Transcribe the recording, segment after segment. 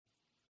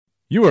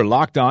You are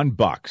Locked On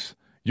Bucks,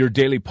 your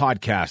daily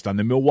podcast on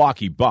the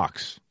Milwaukee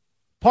Bucks.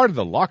 Part of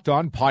the Locked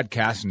On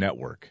Podcast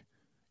Network.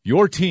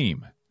 Your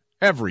team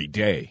every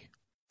day.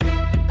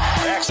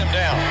 Backs him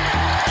down.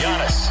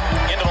 Giannis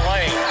into the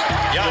lane.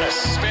 Giannis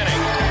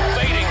spinning.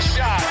 Fading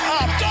shot.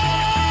 Up.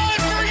 Good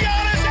for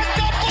Giannis at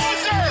the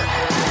buzzer.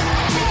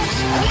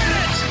 Bucks win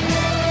it.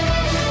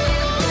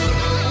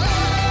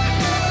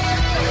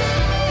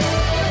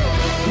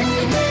 We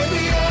may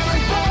be young,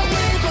 but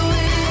we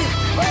believe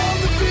on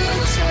the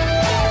future.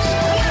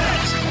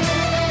 Bucks win it.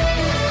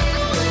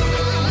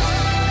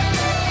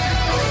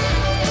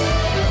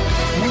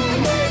 We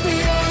may be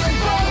young,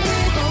 but we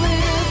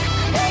believe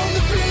on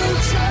the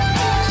future.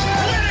 Bucks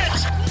win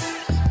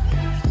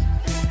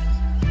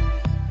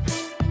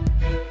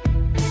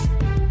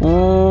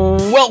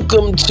it.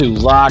 Welcome to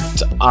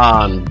Locked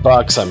On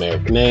Bucks. I'm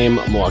Eric Name,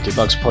 Milwaukee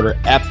Bucks reporter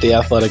at The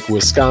Athletic,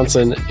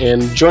 Wisconsin.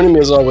 And joining me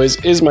as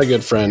always is my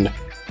good friend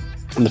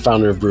and the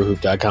founder of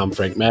BrewHoop.com,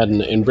 Frank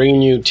Madden. And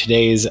bringing you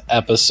today's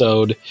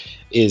episode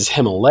is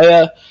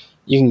Himalaya.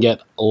 You can get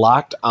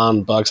Locked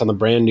On Bucks on the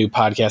brand new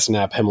podcasting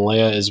app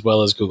Himalaya, as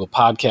well as Google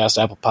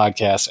Podcasts, Apple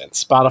Podcasts, and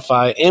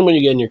Spotify. And when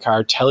you get in your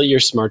car, tell your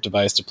smart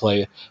device to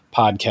play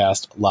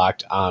podcast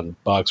Locked On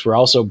Bucks. We're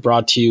also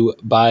brought to you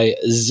by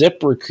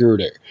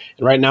ZipRecruiter.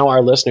 And right now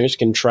our listeners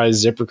can try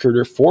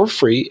ZipRecruiter for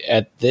free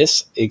at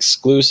this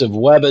exclusive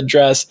web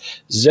address,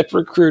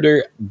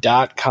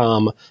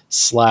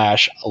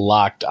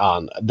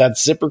 ZipRecruiter.com/locked-on.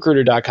 That's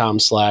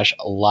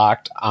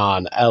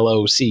ZipRecruiter.com/locked-on,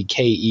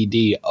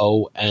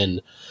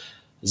 LOCKEDON.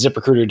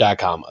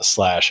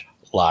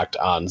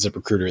 ZipRecruiter.com/locked-on.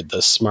 ZipRecruiter,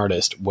 the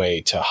smartest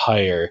way to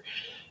hire.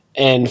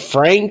 And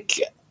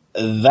Frank,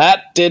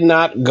 that did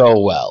not go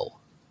well.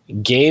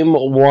 Game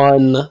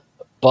 1,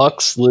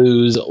 Bucks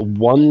lose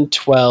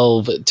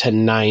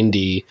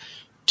 112-90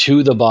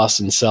 to the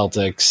Boston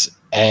Celtics.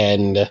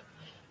 And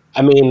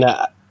I mean,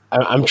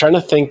 I'm trying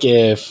to think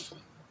if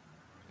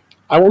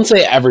I won't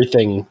say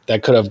everything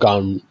that could have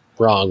gone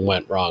wrong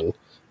went wrong,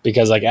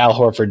 because like Al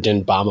Horford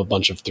didn't bomb a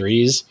bunch of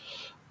threes,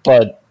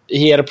 but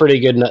he had a pretty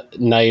good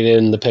night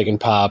in the pick and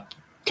pop.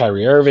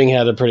 Kyrie Irving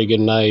had a pretty good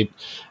night,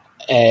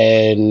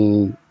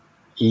 and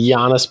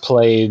Giannis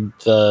played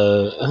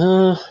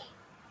I'm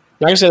not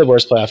going to say the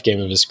worst playoff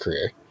game of his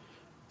career,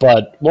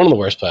 but one of the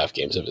worst playoff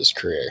games of his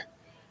career.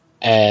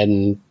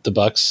 And the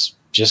Bucks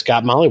just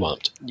got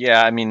mollywomped.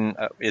 Yeah, I mean,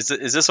 is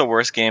this a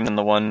worse game than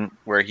the one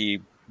where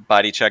he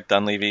body checked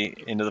Dunleavy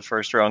into the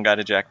first row and got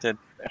ejected?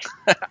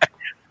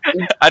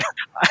 I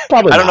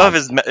don't know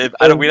if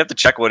we'd have to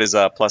check what his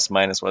plus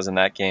minus was in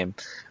that game.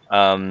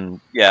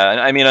 Yeah,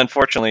 I mean,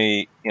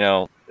 unfortunately,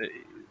 you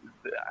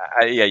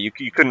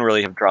couldn't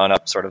really have drawn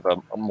up sort of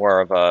a more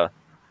of a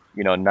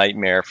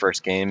nightmare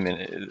first game,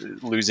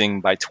 and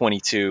losing by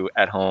 22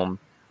 at home.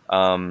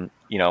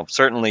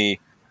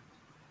 Certainly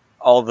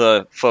all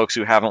the folks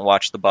who haven't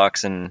watched the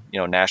Bucks and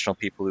national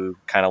people who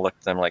kind of look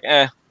at them like,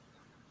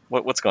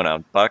 what's going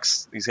on,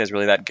 Bucks? These guys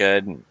really that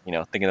good? And,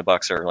 thinking the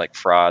Bucks are like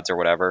frauds or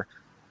whatever.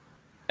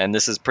 And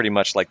this is pretty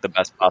much like the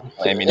best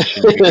possible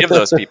ammunition you can give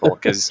those people,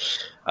 because,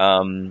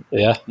 I mean,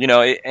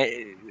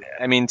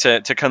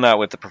 to come out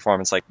with a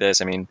performance like this,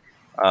 I mean,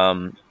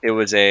 it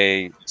was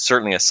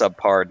certainly a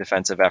subpar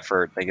defensive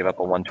effort. They give up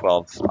a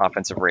 112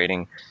 offensive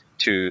rating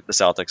to the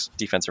Celtics,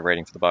 defensive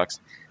rating for the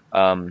Bucks.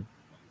 But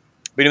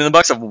even the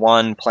Bucks have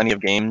won plenty of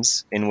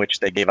games in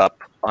which they gave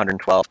up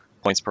 112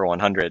 points per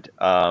 100.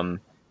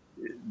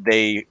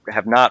 They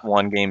have not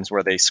won games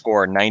where they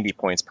score 90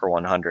 points per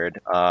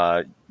 100.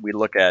 We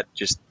look at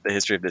just the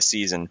history of this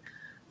season.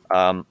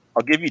 I'll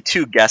give you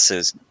two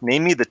guesses.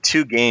 Name me the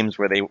two games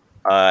where they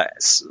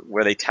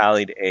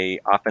tallied a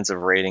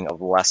offensive rating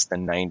of less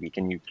than 90.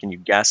 Can you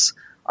guess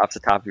off the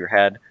top of your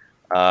head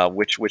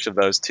which of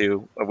those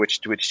two,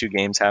 which two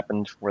games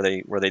happened where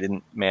they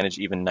didn't manage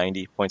even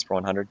 90 points per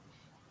 100?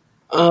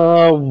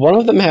 One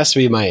of them has to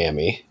be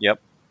Miami. Yep,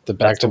 the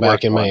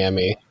back-to-back in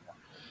Miami.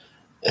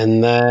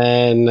 And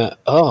then,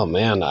 oh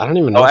man, I don't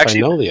even know if I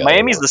know the other.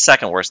 Miami's the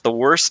second worst. The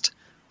worst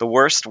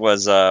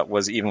was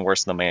even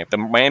worse than the Miami. The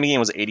Miami game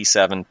was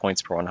 87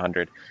 points per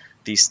 100.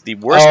 The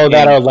worst. Oh,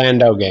 that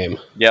Orlando game.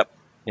 Yep.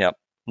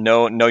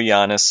 No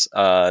Giannis.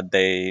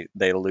 They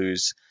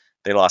lose.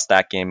 They lost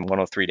that game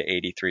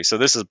 103-83. So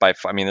this is by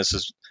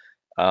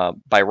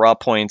raw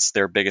points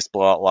their biggest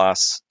blowout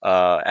loss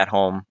at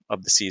home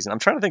of the season. I'm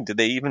trying to think. Did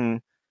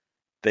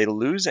they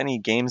lose any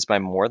games by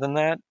more than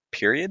that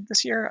period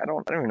this year? I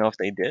don't even know if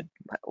they did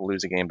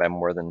lose a game by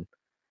more than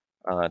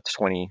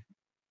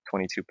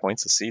 22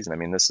 points this season. I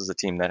mean, this is a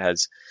team that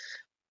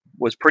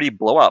was pretty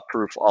blowout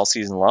proof all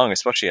season long,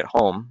 especially at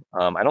home.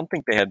 I don't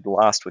think they had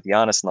lost with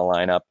Giannis in the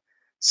lineup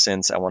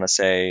since, I want to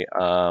say,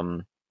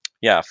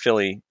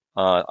 Philly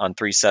on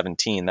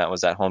 3/17. That was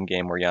that home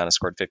game where Giannis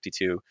scored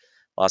 52,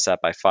 lost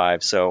that by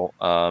 5. So,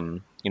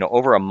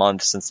 over a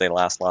month since they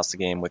last lost a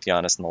game with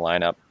Giannis in the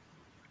lineup.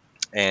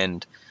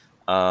 And,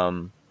 I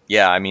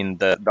mean,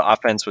 the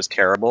offense was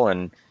terrible,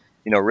 and,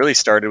 really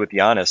started with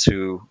Giannis,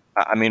 who,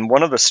 I mean,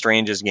 one of the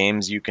strangest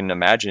games you can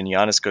imagine.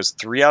 Giannis goes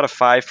 3 out of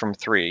 5 from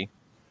 3,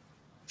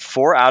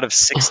 4 out of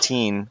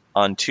 16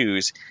 on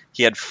twos.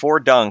 He had 4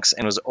 dunks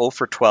and was 0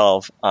 for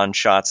 12 on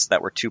shots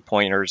that were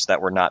 2-pointers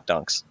that were not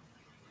dunks.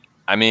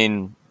 I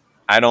mean,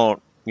 I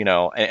don't,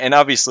 and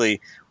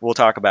obviously we'll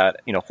talk about,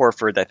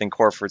 Horford. I think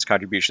Horford's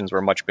contributions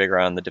were much bigger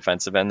on the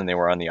defensive end than they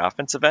were on the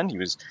offensive end. He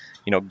was,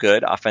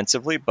 good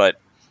offensively, but,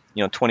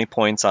 20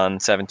 points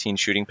on 17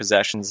 shooting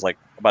possessions, like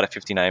about a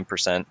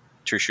 59%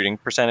 true shooting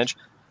percentage.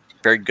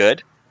 Very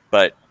good,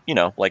 but,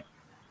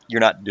 you're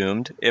not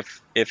doomed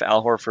if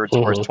Al Horford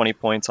scores 20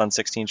 points on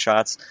 16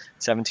 shots,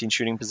 17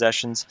 shooting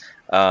possessions.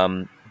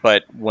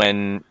 But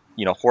when,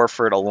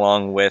 Horford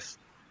along with,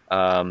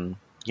 Horford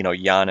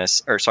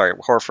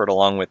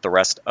along with the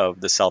rest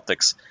of the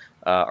Celtics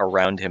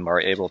around him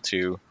are able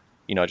to,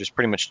 just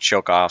pretty much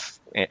choke off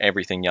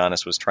everything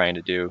Giannis was trying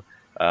to do.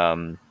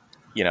 That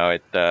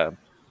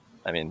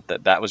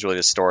was really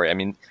the story. I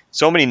mean,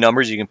 so many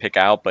numbers you can pick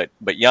out, but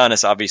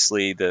Giannis,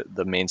 obviously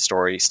the main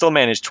story, still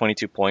managed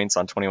 22 points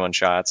on 21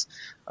 shots.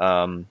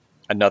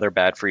 Another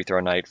bad free throw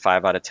night,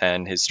 5 out of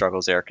 10. His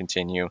struggles there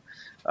continue.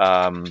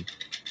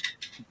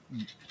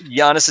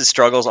 Giannis's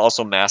struggles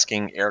also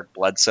masking Eric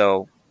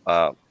Bledsoe.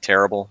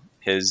 Terrible.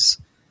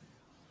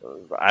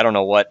 I don't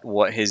know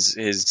what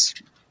his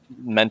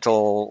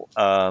mental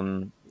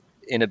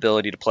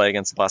inability to play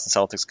against the Boston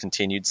Celtics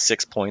continued.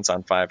 6 points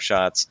on 5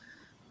 shots.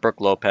 Brook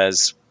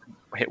Lopez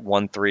hit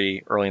 1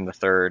 3 early in the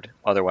third,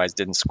 otherwise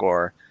didn't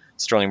score.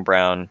 Sterling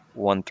Brown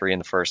 1 3 in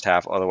the first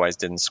half, otherwise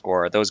didn't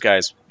score. Those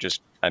guys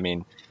just,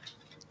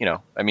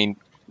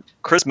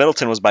 Chris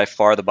Middleton was by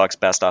far the Bucks'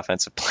 best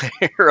offensive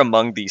player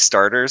among the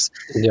starters.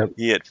 Yep.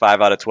 He hit 5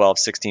 out of 12,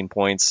 16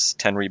 points,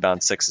 10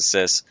 rebounds, 6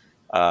 assists.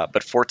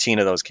 But 14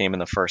 of those came in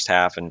the first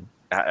half. And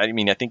I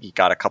think he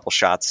got a couple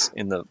shots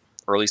in the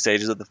early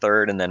stages of the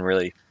third and then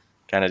really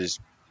kind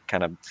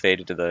of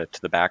faded to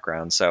the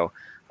background. So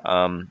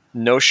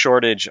no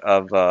shortage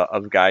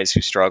of guys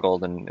who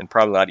struggled, and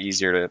probably a lot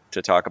easier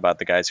to talk about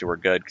the guys who were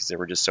good because there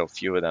were just so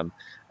few of them.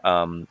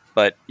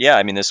 But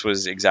yeah, this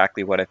was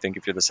exactly what I think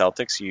if you're the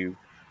Celtics, you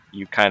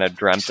kind of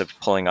dreamt of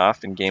pulling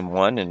off in game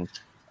 1. And,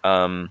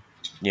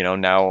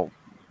 now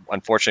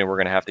unfortunately we're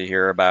going to have to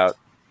hear about,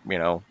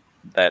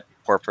 that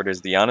Horford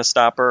is the Giannis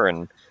stopper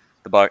and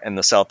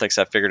the Celtics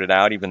have figured it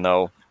out, even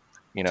though,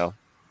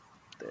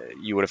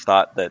 you would have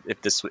thought that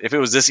if it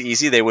was this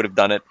easy, they would have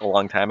done it a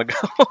long time ago.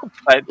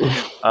 But,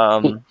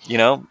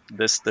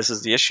 this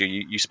is the issue.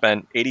 You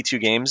spent 82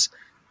 games,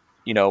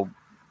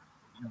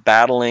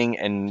 battling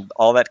and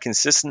all that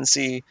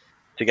consistency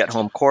to get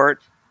home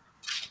court.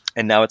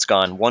 And now it's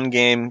gone. One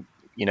game,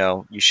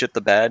 you shit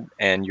the bed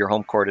and your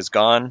home court is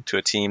gone to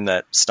a team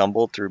that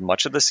stumbled through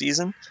much of the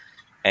season.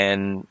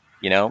 And,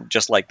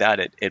 just like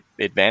that,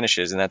 it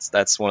vanishes. And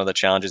that's one of the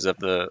challenges of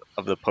the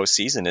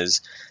postseason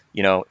is,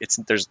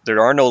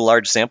 there are no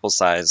large sample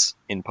size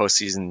in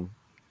postseason,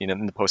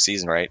 in the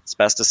postseason, right? It's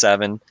best of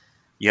 7.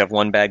 You have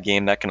one bad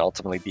game that can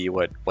ultimately be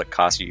what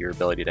costs you your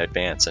ability to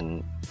advance.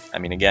 And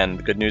again,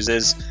 the good news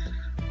is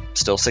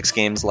still 6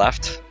 games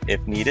left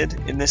if needed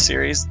in this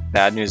series.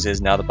 Bad news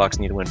is now the Bucks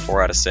need to win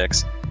 4 out of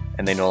 6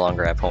 and they no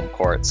longer have home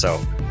court. So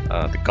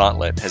the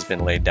gauntlet has been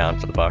laid down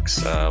for the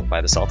Bucks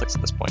by the Celtics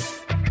at this point.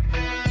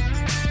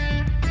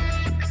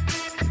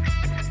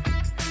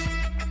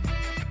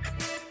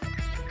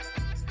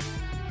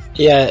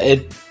 Yeah,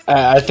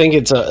 I think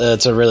it's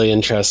a really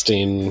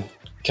interesting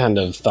kind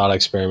of thought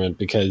experiment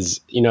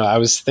because, I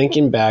was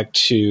thinking back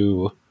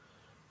to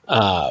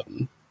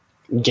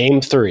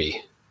game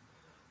 3,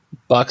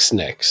 Bucks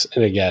Knicks.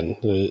 And again,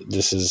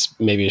 this is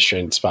maybe a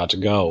strange spot to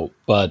go,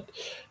 but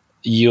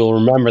you'll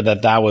remember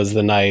that was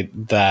the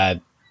night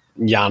that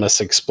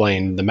Giannis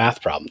explained the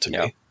math problem to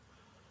me.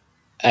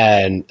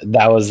 And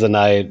that was the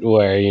night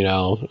where,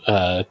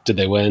 did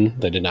they win?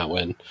 They did not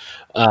win.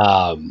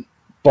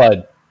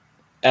 But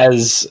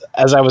as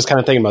I was kind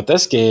of thinking about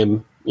this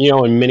game,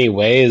 in many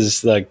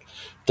ways, like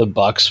the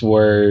Bucks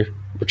were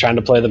trying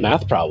to play the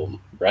math problem,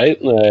 right?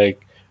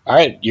 Like, all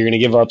right, you're going to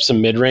give up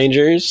some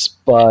mid-rangers,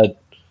 but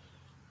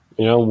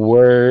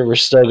we're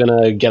still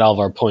going to get all of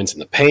our points in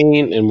the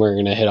paint and we're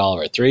going to hit all of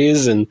our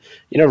threes. And,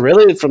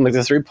 really from like the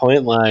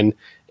 3-point line,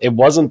 it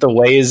wasn't the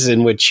ways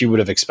in which you would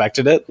have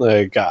expected it.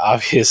 Like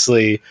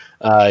obviously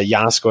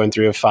Giannis going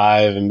 3 of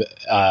 5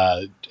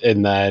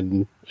 and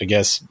then I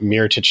guess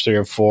Mirotic 3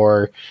 of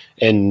 4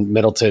 and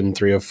Middleton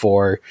 3 of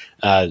 4.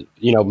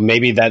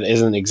 Maybe that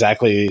isn't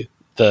exactly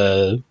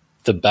the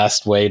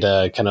best way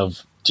to kind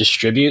of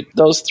distribute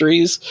those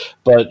threes,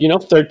 but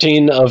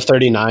 13 of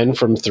 39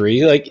 from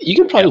 3, like you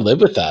can probably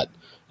live with that.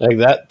 Like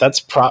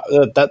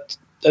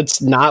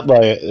it's not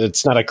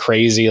a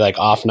crazy like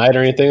off night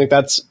or anything. Like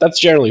that's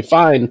generally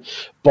fine.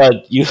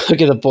 But you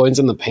look at the points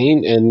in the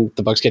paint and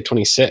the Bucks get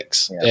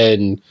 26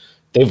 and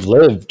they've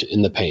lived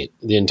in the paint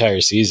the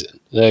entire season.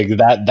 Like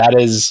that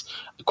is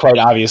quite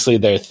obviously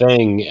their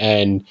thing.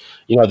 And,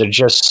 they're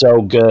just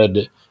so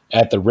good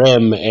at the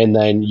rim. And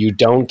then you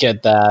don't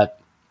get that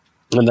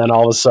And then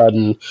all of a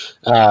sudden,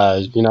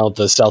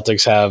 the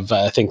Celtics have,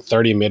 I think,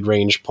 30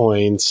 mid-range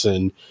points,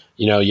 and,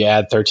 you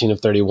add 13 of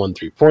 31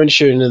 3-point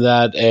shooting to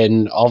that,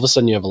 and all of a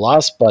sudden you have a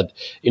loss. But,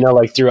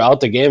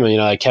 throughout the game,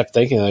 I kept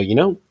thinking,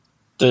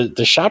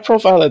 the shot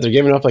profile that they're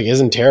giving up,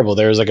 isn't terrible.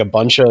 There was, a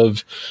bunch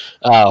of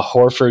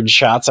Horford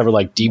shots that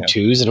were, deep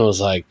twos, and it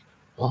was like,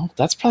 well,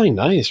 that's probably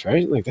nice,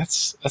 right?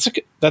 It's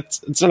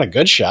not a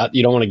good shot.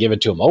 You don't want to give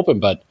it to him open,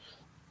 but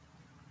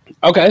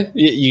okay,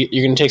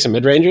 you're going to take some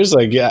mid-rangers?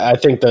 I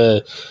think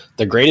the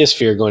greatest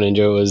fear going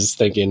into it was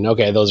thinking,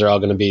 okay, those are all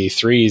going to be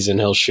threes, and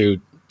he'll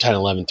shoot 10,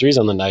 11 threes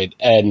on the night.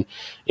 And,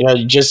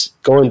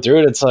 just going through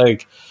it, it's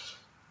like,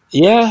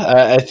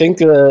 I think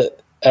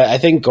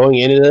going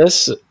into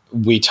this,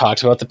 we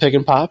talked about the pick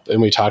and pop,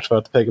 and we talked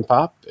about the pick and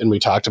pop, and we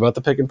talked about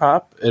the pick and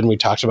pop, and we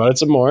talked about it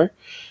some more.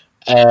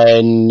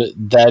 And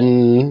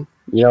then,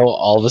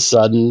 all of a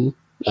sudden,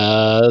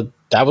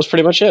 that was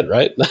pretty much it,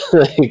 right?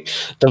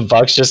 The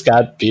Bucks just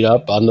got beat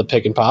up on the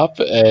pick and pop,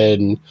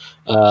 and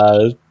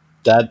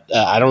that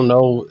I don't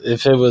know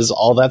if it was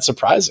all that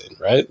surprising,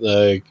 right?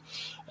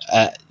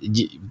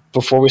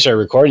 Before we started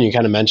recording, you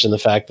kind of mentioned the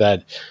fact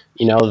that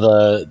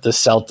the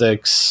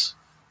Celtics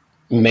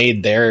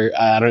made their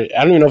I don't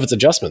even know if it's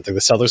adjustment. The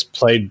Celtics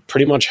played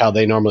pretty much how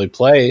they normally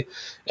play,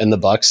 and the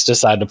Bucks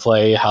decided to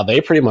play how they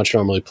pretty much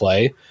normally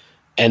play,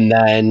 and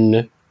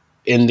then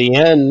in the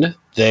end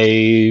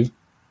they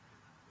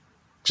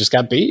just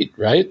got beat,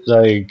 right?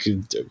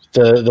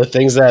 The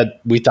things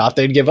that we thought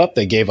they'd give up,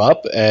 they gave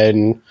up,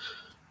 and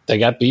they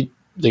got beat.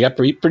 They got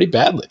beat pretty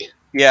badly.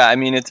 Yeah, I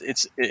mean,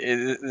 it's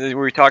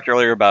we talked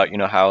earlier about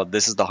how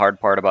this is the hard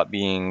part about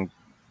being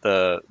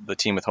the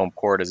team with home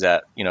court is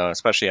that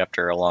especially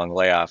after a long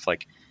layoff,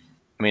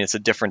 it's a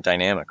different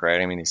dynamic, right?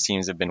 I mean, these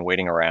teams have been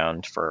waiting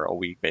around for a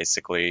week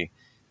basically,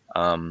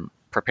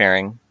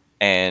 preparing,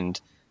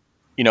 and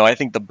I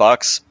think the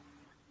Bucks,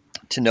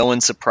 to no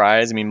one's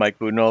surprise, Mike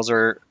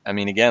Budenholzer,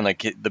 again,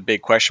 the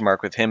big question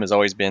mark with him has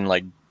always been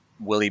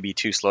will he be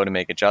too slow to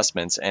make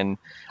adjustments? And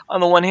on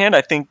the one hand,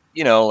 I think,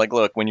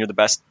 look, when you're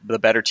the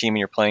better team and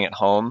you're playing at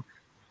home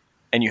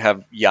and you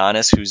have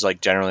Giannis, who's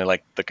generally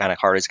the kind of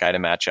hardest guy to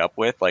match up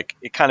with,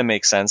 it kind of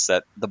makes sense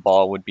that the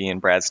ball would be in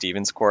Brad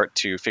Stevens' court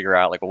to figure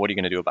out well, what are you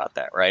going to do about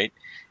that? Right.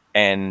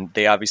 And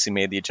they obviously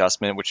made the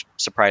adjustment, which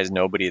surprised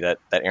nobody that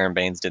Aaron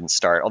Baines didn't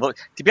start. Although,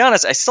 to be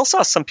honest, I still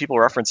saw some people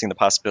referencing the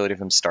possibility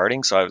of him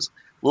starting. So I was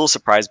a little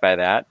surprised by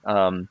that.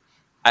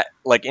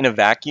 In a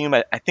vacuum,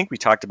 I think we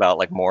talked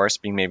about Morris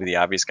being maybe the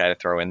obvious guy to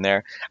throw in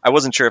there. I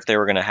wasn't sure if they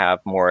were going to have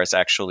Morris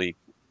actually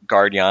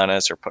guard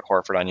Giannis or put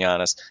Horford on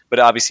Giannis, but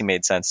it obviously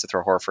made sense to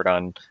throw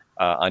Horford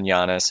on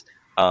Giannis.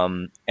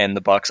 And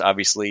the Bucks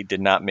obviously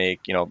did not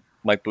make,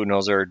 Mike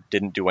Budenholzer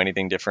didn't do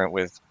anything different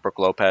with Brook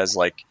Lopez.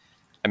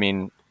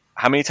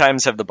 How many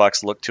times have the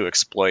Bucks looked to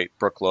exploit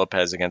Brook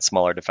Lopez against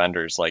smaller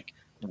defenders?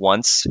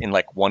 Once in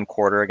one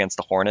quarter against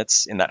the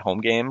Hornets in that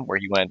home game where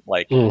he went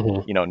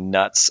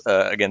nuts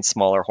against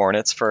smaller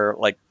Hornets for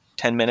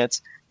 10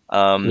 minutes.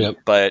 Yep.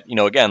 But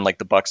again,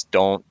 the Bucks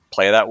don't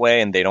play that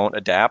way and they don't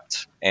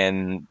adapt,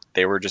 and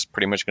they were just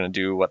pretty much going to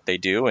do what they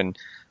do. And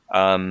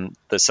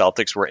the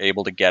Celtics were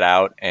able to get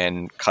out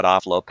and cut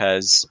off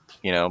Lopez,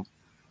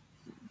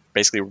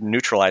 basically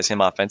neutralize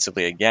him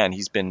offensively again.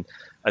 He's been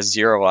a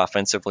zero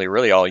offensively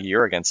really all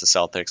year against the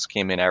Celtics,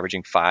 came in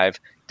averaging 5,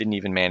 didn't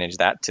even manage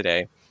that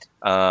today.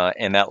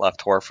 And that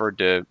left Horford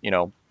to,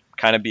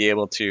 kind of be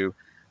able to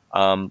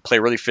play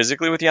really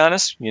physically with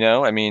Giannis.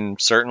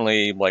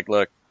 Certainly,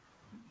 look,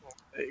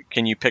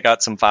 can you pick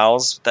out some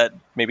fouls that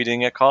maybe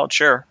didn't get called?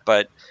 Sure.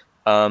 But,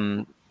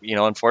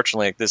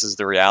 unfortunately, this is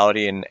the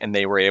reality, and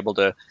they were able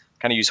to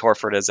kind of use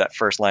Horford as that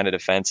first line of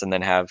defense and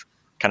then have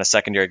kind of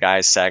secondary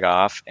guys sag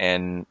off.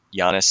 And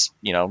Giannis,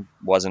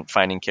 wasn't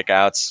finding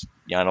kickouts.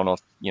 I don't know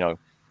if,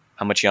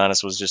 how much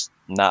Giannis was just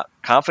not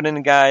confident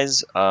in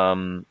guys.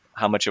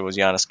 How much it was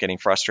Giannis getting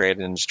frustrated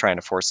and just trying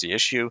to force the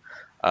issue.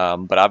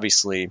 But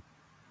obviously,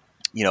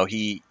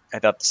 I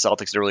thought the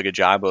Celtics did a really good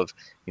job of,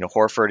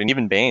 Horford and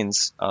even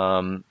Baines.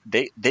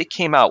 They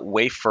came out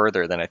way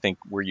further than I think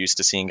we're used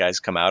to seeing guys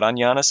come out on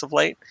Giannis of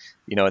late.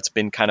 It's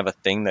been kind of a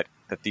thing that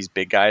these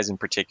big guys in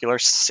particular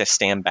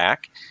stand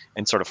back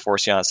and sort of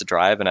force Giannis to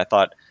drive. And I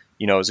thought,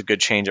 it was a good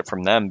change up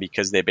from them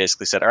because they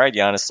basically said, all right,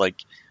 Giannis,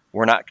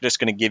 we're not just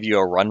going to give you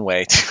a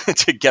runway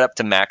to get up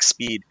to max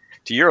speed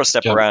to Euro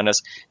step around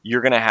us.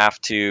 You're going to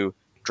have to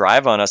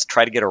drive on us,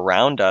 try to get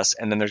around us,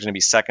 and then there's going to be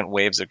second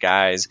waves of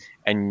guys,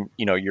 and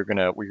we're going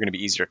to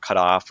be easier to cut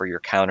off, or your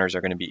counters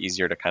are going to be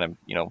easier to kind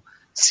of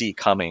see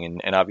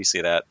coming, and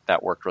obviously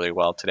that worked really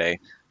well today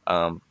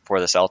for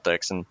the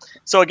Celtics. And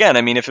so again,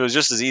 if it was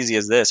just as easy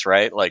as this,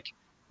 right?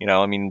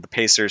 The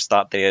Pacers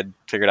thought they had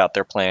figured out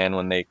their plan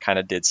when they kind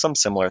of did some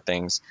similar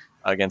things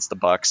against the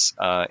Bucks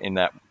in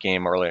that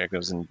game earlier. It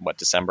was in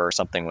December or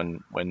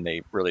something when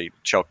they really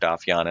choked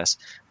off Giannis.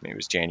 It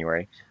was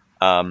January.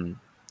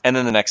 And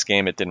then the next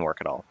game, it didn't work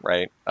at all,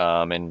 right?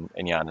 And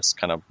Giannis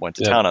kind of went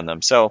to town on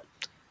them. So,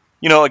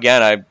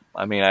 again,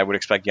 I would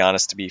expect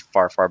Giannis to be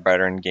far, far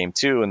better in game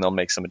 2, and they'll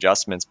make some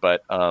adjustments.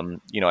 But,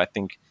 I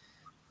think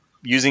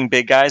using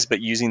big guys, but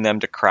using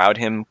them to crowd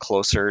him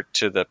closer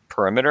to the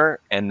perimeter,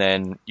 and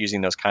then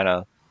using those kind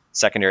of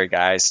secondary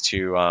guys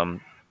to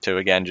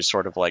again just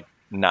sort of like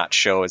not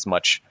show as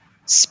much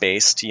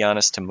space to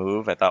Giannis to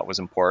move, I thought was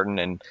important.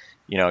 And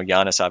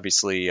Giannis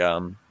obviously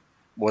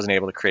wasn't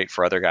able to create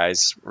for other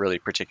guys really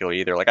particularly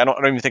either. Like I don't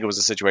even think it was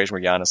a situation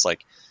where Giannis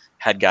like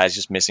had guys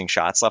just missing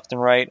shots left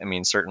and right. I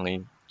mean,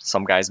 certainly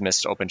some guys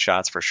missed open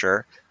shots for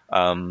sure.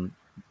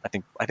 I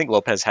think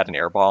Lopez had an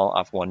air ball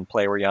off one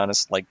play where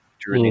Giannis like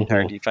drew the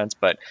entire defense,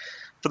 but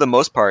for the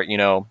most part,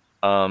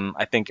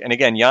 I think, and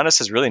again, Giannis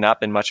has really not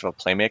been much of a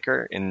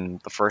playmaker in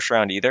the first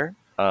round either.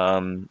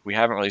 We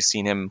haven't really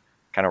seen him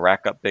kind of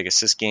rack up big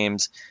assist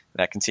games,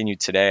 and that continued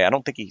today. I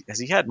don't think he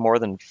had more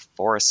than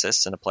 4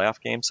 assists in a playoff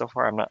game so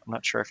far. I'm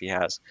not sure if he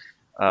has.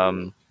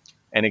 And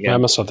again, I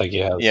must not think he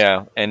has.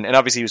 Yeah, and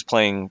obviously he was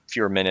playing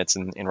fewer minutes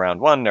in round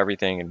 1 and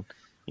everything, and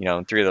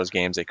in 3 of those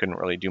games they couldn't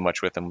really do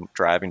much with him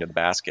driving to the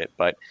basket.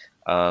 But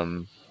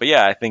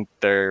yeah, I think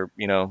they're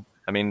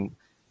I mean,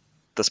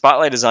 the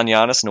spotlight is on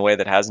Giannis in a way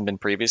that hasn't been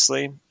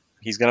previously.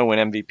 He's going to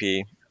win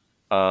MVP.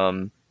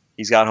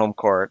 He's got home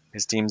court.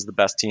 His team's the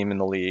best team in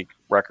the league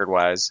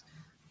record-wise.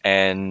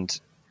 And,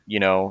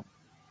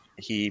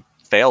 he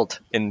failed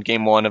in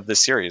game 1 of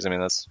this series. I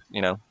mean, that's,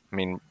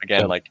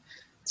 again, like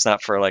it's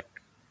not for like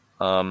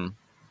a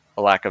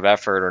lack of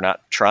effort or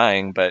not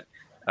trying, but,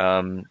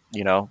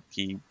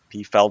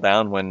 he fell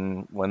down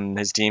when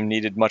his team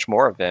needed much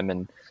more of him.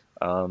 And,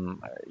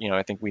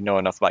 I think we know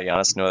enough about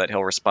Giannis to know that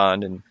he'll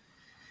respond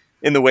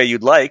in the way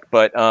you'd like,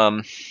 but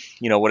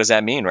what does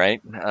that mean,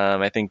 right?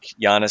 I think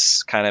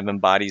Giannis kind of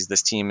embodies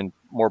this team, and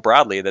more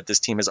broadly that this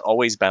team has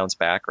always bounced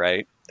back,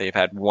 right? They've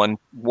had one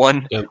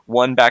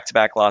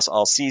back-to-back loss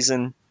all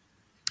season.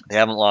 They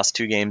haven't lost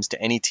 2 games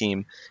to any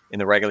team in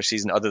the regular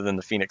season other than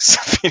the Phoenix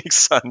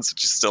Suns,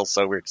 which is still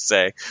so weird to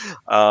say.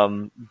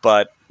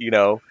 But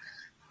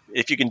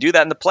if you can do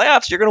that in the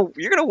playoffs, you're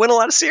gonna win a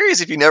lot of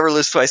series if you never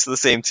lose twice to the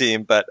same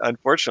team. But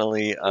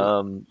unfortunately,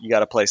 you got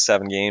to play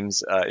 7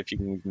 games if you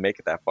can make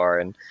it that far.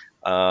 And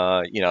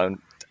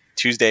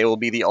Tuesday will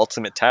be the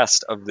ultimate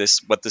test of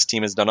what this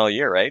team has done all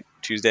year, right?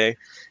 Tuesday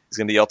is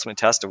going to be the ultimate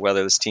test of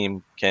whether this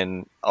team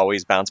can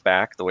always bounce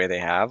back the way they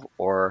have,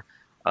 or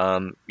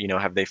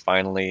have they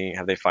finally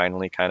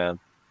kind of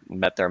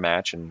met their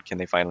match, and can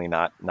they finally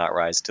not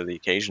rise to the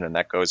occasion? And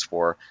that goes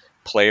for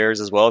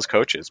players as well as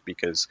coaches,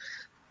 because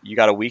you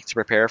got a week to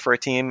prepare for a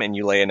team and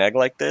you lay an egg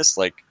like this.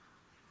 Like,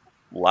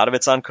 a lot of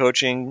it's on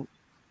coaching.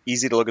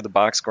 Easy to look at the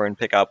box score and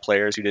pick out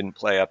players who didn't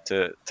play up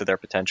to their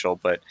potential,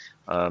 but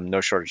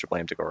no shortage of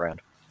blame to go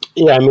around.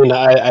 Yeah, I mean,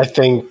 I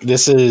think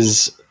this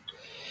is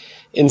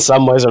in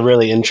some ways a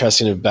really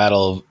interesting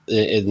battle,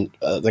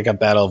 like a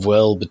battle of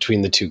will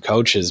between the 2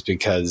 coaches,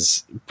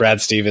 because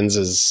Brad Stevens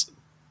is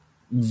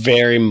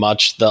very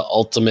much the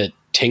ultimate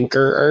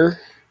tinkerer.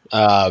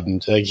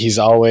 Like, he's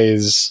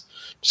always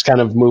just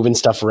kind of moving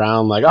stuff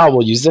around, like, oh,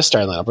 we'll use this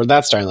starting lineup or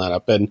that starting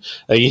lineup. And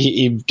like,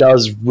 he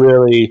does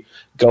really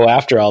go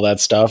after all that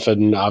stuff.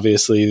 And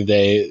obviously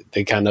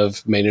they kind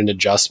of made an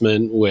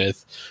adjustment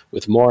with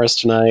Morris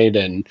tonight.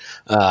 And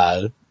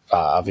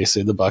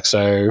obviously the Bucks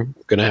are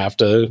going to have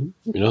to,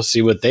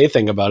 see what they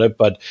think about it.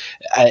 But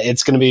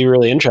it's going to be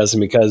really interesting,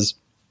 because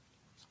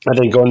I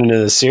think going into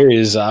the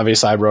series,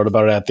 obviously I wrote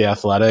about it at The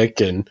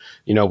Athletic, and,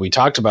 we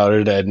talked about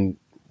it, and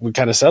we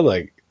kind of said,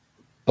 like,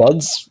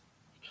 Bud's,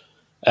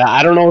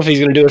 I don't know if he's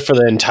going to do it for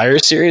the entire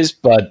series,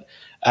 but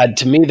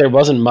to me, there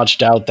wasn't much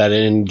doubt that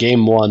in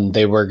game 1,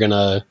 they were going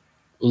to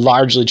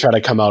largely try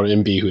to come out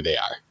and be who they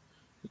are.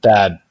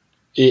 That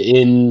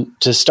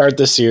to start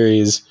the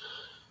series,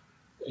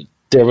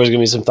 there was going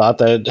to be some thought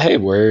that, hey,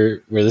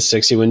 we're the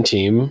 60-win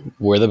team.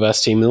 We're the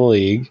best team in the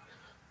league.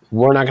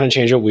 We're not going to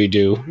change what we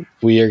do.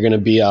 We are going to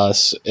be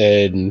us,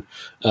 and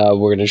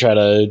we're going to try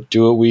to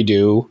do what we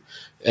do.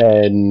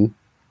 And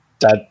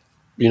that,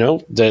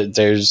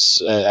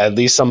 there's at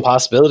least some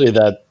possibility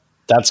that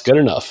that's good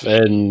enough,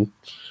 and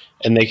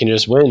they can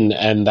just win.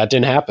 And that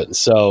didn't happen.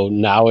 So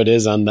now it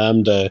is on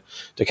them to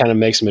kind of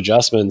make some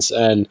adjustments.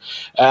 And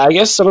I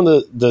guess some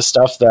of the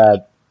stuff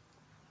that,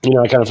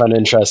 I kind of find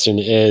interesting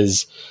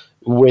is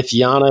with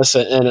Giannis,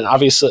 and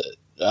obviously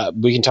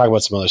we can talk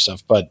about some other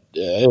stuff, but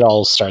it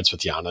all starts with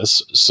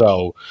Giannis.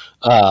 So,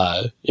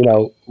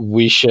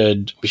 we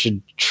should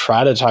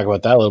try to talk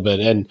about that a little bit.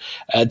 And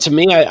to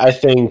me, I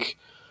think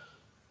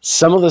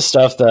some of the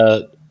stuff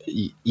that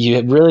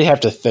you really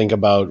have to think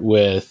about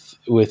with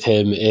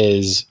him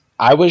is,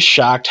 I was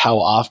shocked how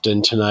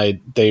often tonight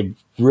they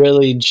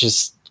really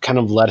just kind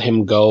of let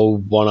him go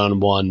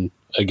one-on-one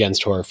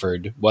against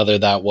Horford, whether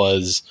that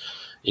was,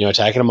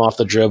 attacking him off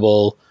the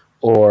dribble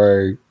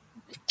or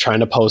trying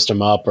to post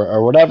him up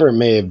or whatever it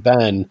may have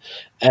been.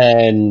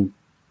 And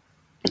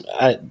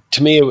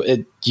to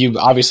me, you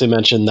obviously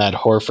mentioned that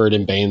Horford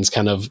and Baines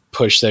kind of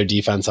pushed their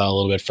defense out a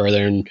little bit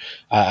further. And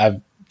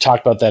I've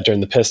talked about that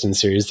during the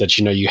Pistons series, that,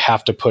 you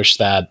have to push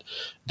that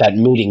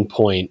meeting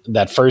point,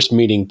 that first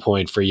meeting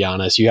point for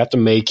Giannis. You have to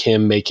make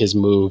him make his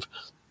move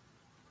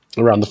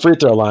around the free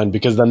throw line,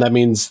 because then that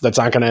means that's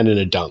not going to end in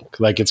a dunk.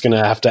 Like, it's going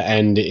to have to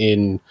end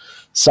in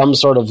some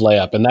sort of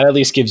layup, and that at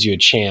least gives you a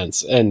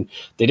chance. And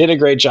they did a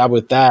great job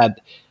with that.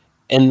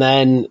 And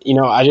then,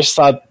 I just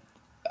thought,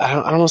 I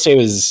don't want to say it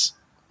was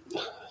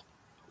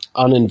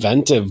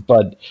uninventive,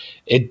 but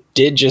it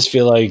did just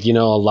feel like, a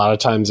lot of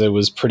times it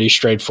was pretty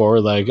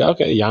straightforward. Like,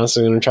 okay, Giannis is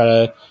going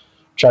to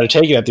try to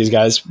take it at these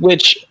guys,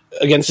 which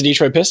against the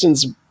Detroit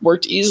Pistons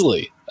worked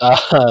easily.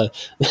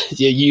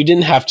 You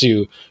didn't have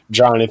to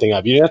draw anything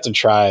up. You didn't have to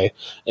try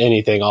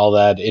anything all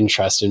that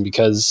interesting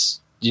because,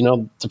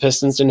 the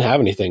Pistons didn't have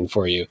anything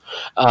for you.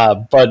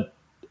 But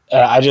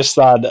I just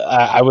thought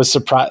I was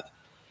surprised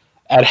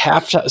at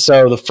halftime.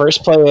 So the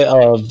first play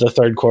of the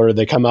third quarter,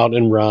 they come out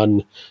and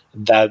run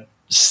that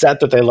set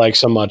that they like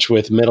so much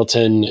with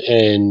Middleton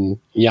and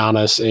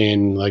Giannis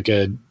in like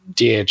a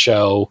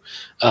DHO,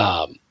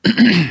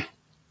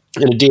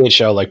 in a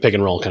DHO like pick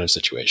and roll kind of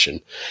situation.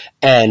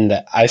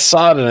 And I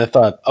saw it and I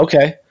thought,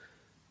 okay,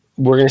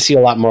 we're going to see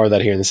a lot more of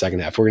that here in the second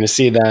half. We're going to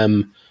see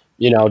them,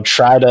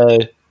 try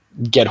to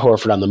get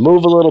Horford on the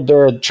move a little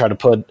bit, try to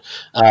put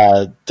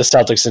the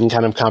Celtics in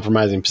kind of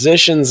compromising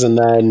positions, and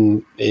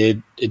then it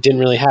didn't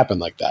really happen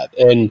like that.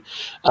 And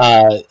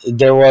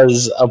there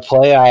was a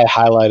play I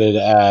highlighted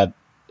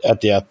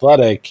at The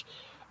Athletic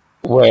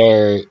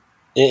where,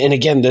 and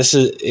again, this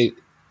is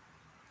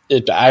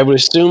I would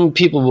assume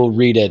people will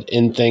read it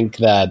and think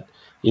that,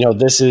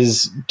 this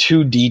is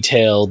too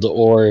detailed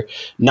or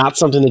not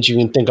something that you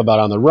can think about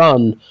on the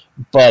run.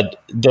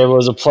 But there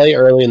was a play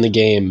early in the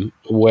game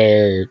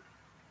where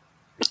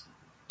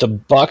the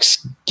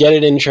Bucks get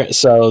it in,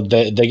 so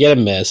they get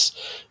a miss.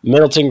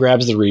 Middleton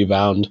grabs the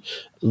rebound.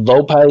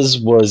 Lopez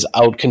was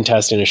out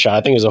contesting a shot.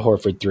 I think it was a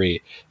Horford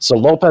 3. So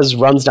Lopez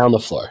runs down the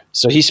floor.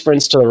 So he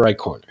sprints to the right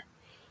corner.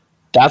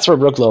 That's where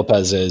Brook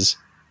Lopez is.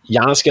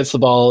 Giannis gets the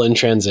ball in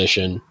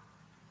transition,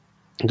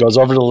 goes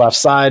over to the left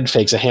side,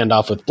 fakes a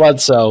handoff with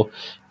Bledsoe,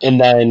 and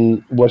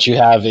then what you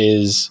have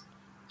is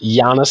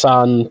Giannis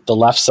on the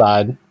left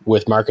side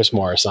with Marcus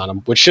Morris on him,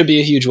 which should be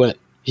a huge win.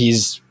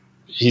 He's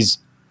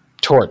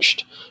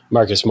torched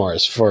Marcus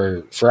Morris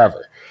for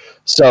forever.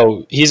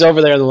 So he's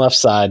over there on the left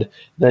side.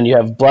 Then you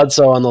have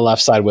Bledsoe on the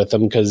left side with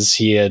him because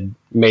he had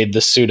made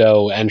the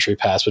pseudo entry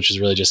pass, which is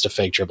really just a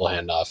fake dribble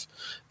handoff.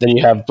 Then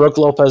you have Brook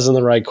Lopez in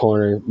the right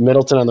corner,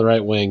 Middleton on the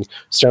right wing,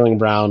 Sterling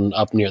Brown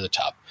up near the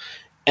top.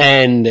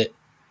 And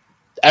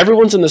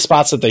everyone's in the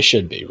spots that they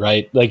should be,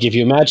 right? Like if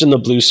you imagine the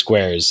blue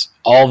squares,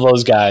 all of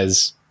those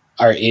guys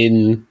are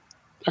in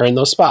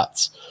those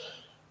spots.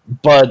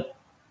 But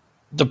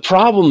the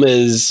problem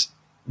is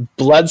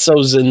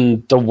Bledsoe's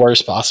in the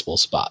worst possible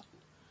spot.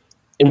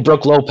 And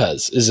Brook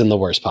Lopez is in the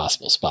worst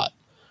possible spot.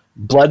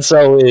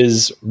 Bledsoe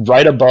is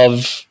right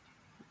above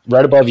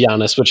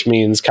Giannis, which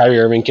means Kyrie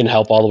Irving can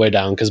help all the way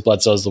down because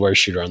Bledsoe is the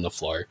worst shooter on the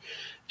floor.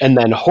 And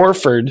then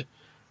Horford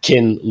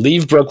can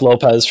leave Brook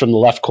Lopez from the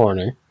left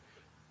corner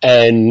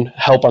and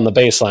help on the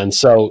baseline.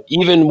 So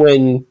even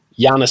when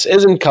Giannis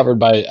isn't covered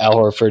by Al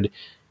Horford's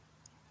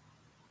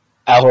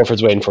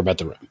waiting for him at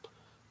the rim.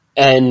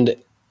 And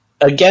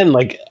again,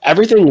 like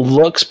everything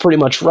looks pretty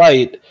much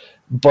right,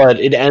 but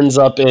it ends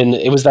up in,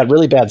 it was that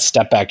really bad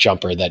step back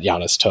jumper that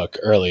Giannis took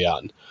early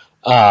on.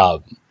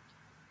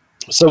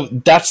 So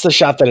that's the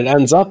shot that it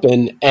ends up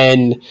in.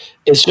 And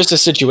it's just a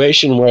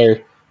situation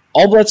where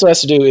all Bledsoe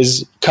has to do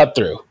is cut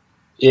through.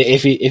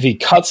 If he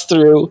cuts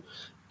through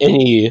and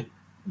he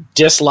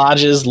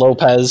dislodges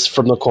Lopez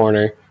from the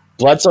corner,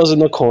 Bledsoe's in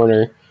the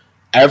corner,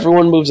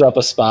 everyone moves up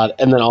a spot,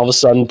 and then all of a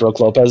sudden Brook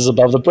Lopez is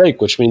above the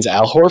break, which means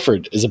Al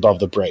Horford is above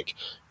the break.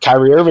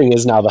 Kyrie Irving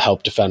is now the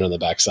help defender on the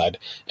backside.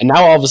 And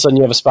now all of a sudden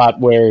you have a spot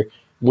where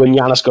when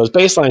Giannis goes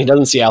baseline, he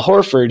doesn't see Al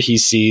Horford, he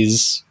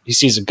sees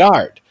a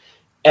guard.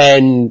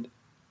 And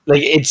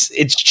like it's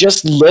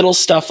just little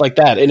stuff like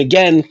that. And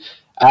again,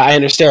 I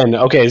understand,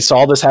 okay, so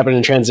all this happened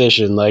in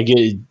transition. Like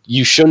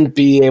you shouldn't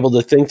be able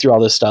to think through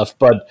all this stuff,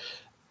 but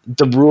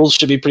the rules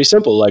should be pretty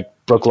simple. Like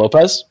Brook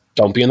Lopez,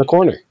 don't be in the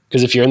corner.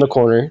 Because if you're in the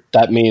corner,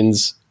 that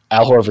means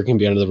Al Horford can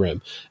be under the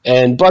rim.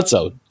 And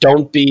Bledsoe,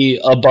 don't be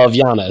above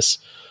Giannis.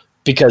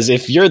 Because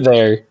if you're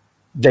there,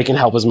 they can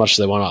help as much as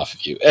they want off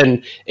of you.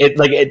 And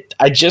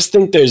I just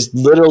think there's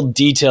little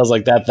details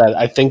like that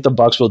I think the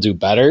Bucks will do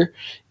better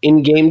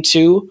in game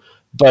 2.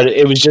 But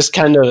it was just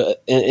kind of,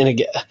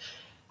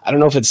 I don't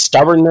know if it's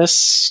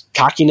stubbornness,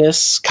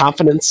 cockiness,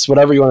 confidence,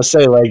 whatever you want to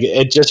say. Like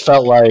it just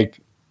felt like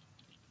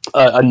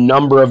a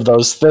number of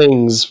those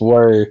things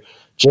were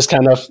just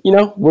kind of,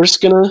 we're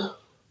just gonna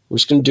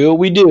do what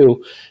we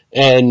do,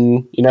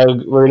 and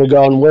we're gonna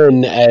go and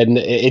win. And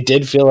it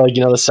did feel like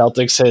the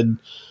Celtics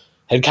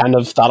had kind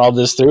of thought all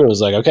this through. It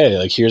was like, okay,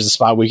 like here's a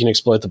spot we can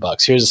exploit the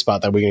Bucks. Here's a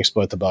spot that we can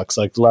exploit the Bucks.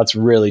 Like let's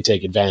really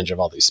take advantage of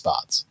all these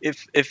spots.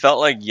 It felt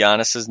like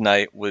Giannis's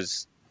night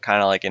was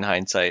kind of like in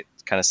hindsight,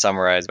 kind of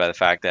summarized by the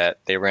fact that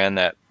they ran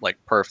that like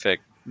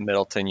perfect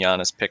Middleton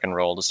Giannis pick and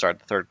roll to start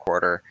the third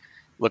quarter.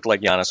 Looked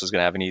like Giannis was going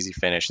to have an easy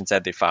finish.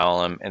 Instead, they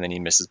foul him, and then he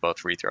misses both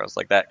free throws.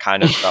 Like that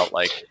kind of felt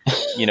like,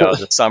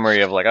 the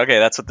summary of like, okay,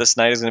 that's what this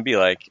night is going to be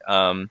like.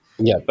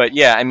 Yeah. But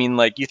yeah, I mean,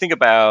 like you think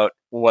about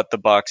what the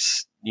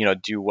Bucks,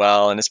 do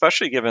well, and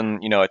especially given,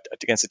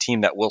 against a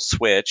team that will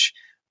switch.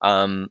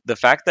 The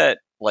fact that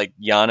like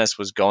Giannis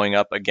was going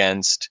up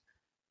against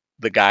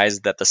the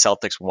guys that the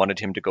Celtics wanted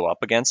him to go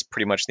up against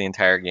pretty much the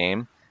entire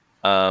game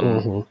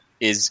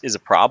is a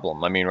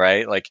problem. I mean,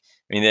 right? Like,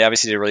 I mean, they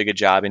obviously did a really good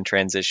job in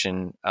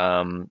transition,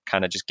 kind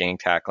of just gang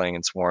tackling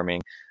and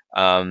swarming.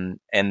 And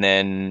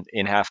then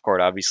in half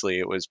court, obviously,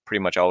 it was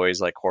pretty much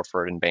always like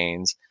Horford and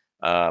Baines.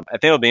 I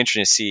think it'll be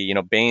interesting to see. You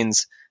know,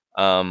 Baines.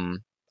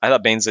 I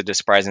thought Baines did a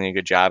surprisingly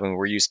good job, and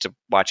we're used to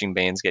watching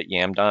Baines get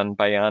yammed on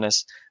by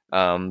Giannis.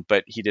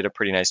 But he did a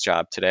pretty nice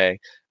job today.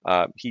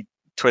 He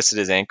twisted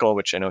his ankle,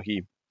 which I know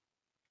he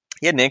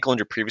had an ankle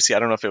injury previously. I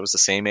don't know if it was the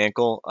same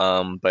ankle,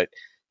 but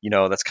you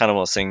know, that's kind of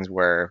one of those things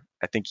where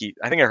I think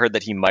I heard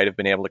that he might have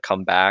been able to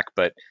come back,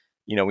 but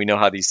you know, we know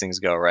how these things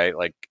go, right?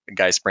 Like a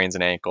guy sprains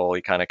an ankle,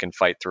 he kind of can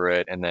fight through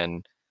it, and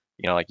then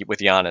you know, like with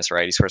Giannis,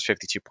 right? He scores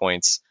 52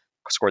 points,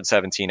 scored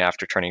 17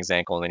 after turning his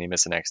ankle, and then he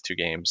missed the next 2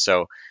 games.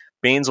 So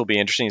Baines will be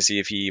interesting to see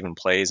if he even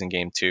plays in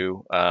game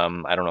 2.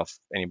 I don't know if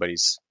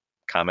anybody's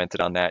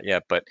commented on that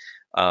yet, but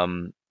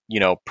you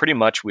know, pretty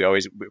much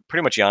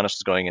Giannis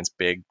was going against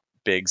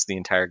bigs the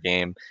entire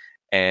game,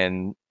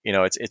 and you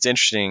know, it's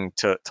interesting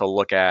to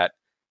look at,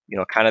 you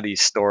know, kind of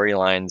these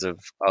storylines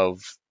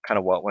of kind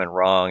of what went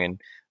wrong. And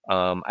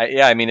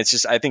I mean, it's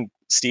just, I think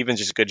Stevens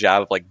just a good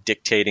job of like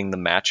dictating the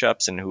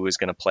matchups and who is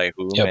going to play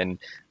whom. Yep.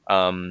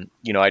 And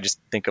you know, I just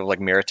think of like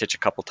Mirotic a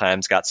couple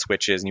times got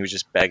switches and he was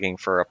just begging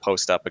for a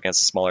post up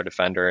against a smaller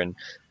defender, and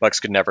Bucks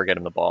could never get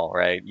him the ball,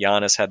 right?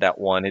 Giannis had that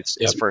one.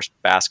 His first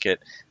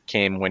basket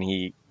came when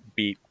he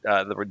beat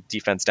the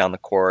defense down the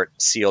court,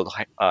 sealed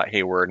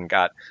Hayward, and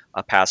got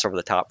a pass over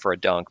the top for a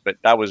dunk. But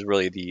that was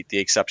really the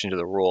exception to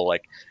the rule.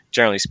 Like,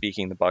 generally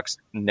speaking, the Bucks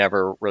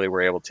never really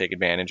were able to take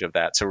advantage of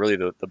that. So really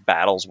the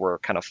battles were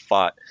kind of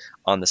fought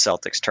on the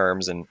Celtics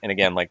terms. And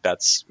again, like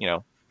that's, you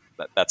know,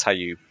 that's how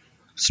you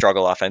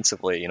struggle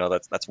offensively. You know,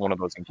 that's one of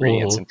those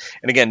ingredients. And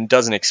again,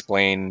 doesn't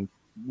explain,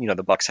 you know,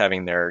 the Bucks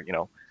having their, you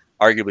know,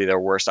 arguably their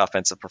worst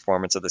offensive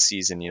performance of the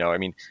season. You know, I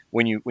mean,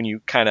 when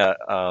you kind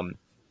of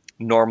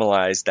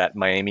normalize that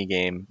Miami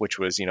game, which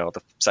was, you know,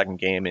 the second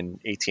game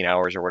in 18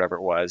 hours or whatever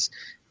it was,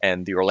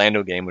 and the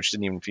Orlando game, which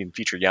didn't even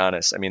feature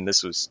Giannis. I mean,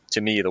 this was, to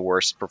me, the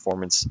worst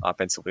performance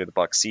offensively of the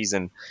Bucks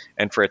season.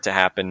 And for it to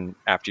happen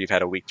after you've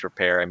had a week to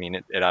prepare, I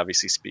mean, it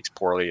obviously speaks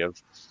poorly of,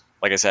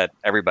 like I said,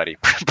 everybody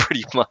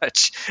pretty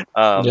much.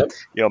 You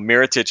know,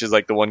 Mirotic is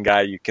like the one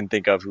guy you can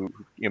think of who,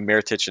 you know,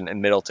 Mirotic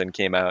and Middleton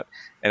came out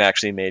and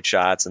actually made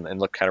shots and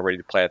looked kind of ready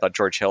to play. I thought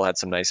George Hill had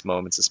some nice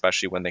moments,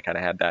 especially when they kind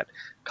of had that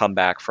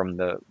comeback from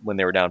when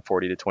they were down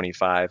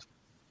 40-25.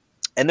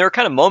 And there were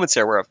kind of moments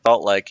there where it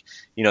felt like,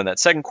 you know, in that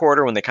second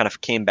quarter when they kind of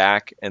came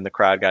back and the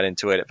crowd got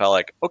into it, it felt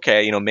like,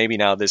 okay, you know, maybe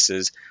now this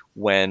is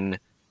when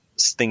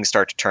things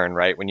start to turn,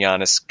 right? When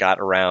Giannis got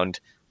around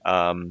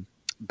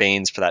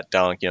Baines for that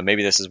dunk, you know,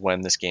 maybe this is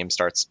when this game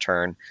starts to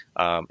turn.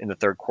 In the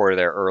third quarter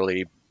there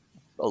early,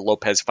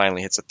 Lopez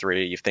finally hits a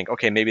 3. You think,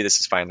 okay, maybe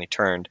this is finally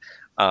turned.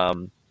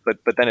 But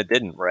then it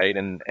didn't, right?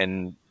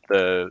 And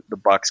the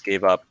Bucks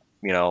gave up,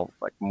 you know,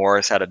 like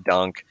Morris had a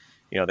dunk.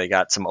 You know, they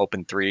got some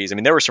open threes. I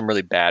mean, there were some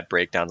really bad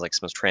breakdowns, like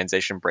some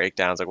transition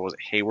breakdowns. Like, what was it?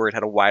 Hayward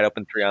had a wide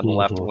open 3 on the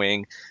left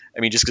wing. I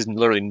mean, just because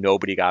literally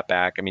nobody got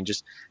back. I mean,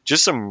 just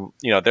some,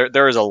 you know,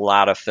 there is a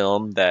lot of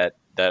film that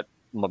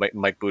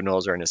Mike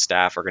Budenholzer and his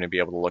staff are going to be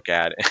able to look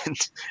at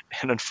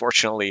and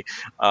unfortunately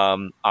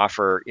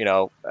offer, you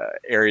know,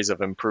 areas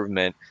of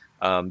improvement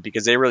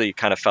because they really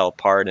kind of fell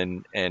apart.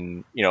 And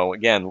you know,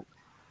 again,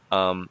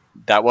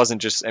 that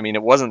wasn't just, I mean,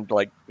 it wasn't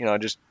like, you know,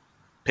 just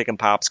picking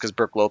pops because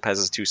Brook Lopez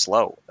is too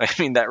slow. I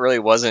mean, that really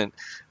wasn't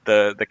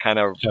the kind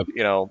of,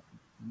 you know,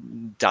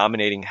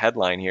 dominating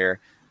headline here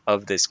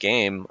of this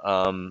game.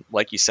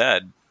 Like you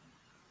said,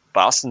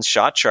 Boston's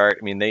shot chart,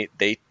 I mean,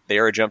 they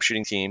are a jump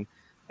shooting team,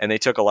 and they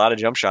took a lot of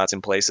jump shots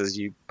in places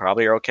you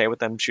probably are okay with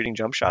them shooting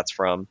jump shots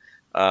from.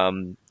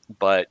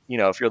 But, you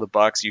know, if you're the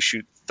Bucks, you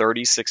shoot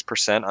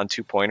 36% on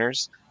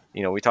 2-pointers.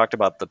 You know, we talked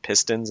about the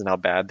Pistons and how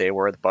bad they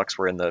were. The Bucks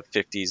were in the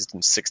 50s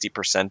and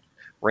 60%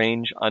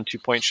 range on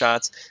 2-point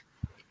shots.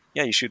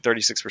 Yeah, you shoot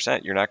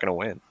 36%, you're not going to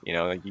win. You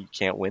know, you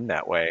can't win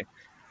that way.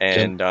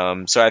 And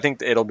so I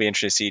think it'll be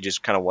interesting to see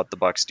just kind of what the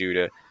Bucks do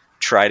to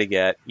try to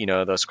get, you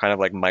know, those kind of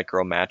like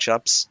micro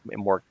matchups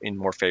in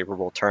more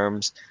favorable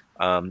terms.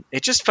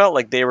 It just felt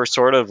like they were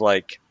sort of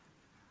like,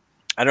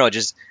 I don't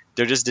know,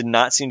 there just did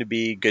not seem to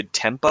be good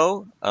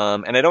tempo.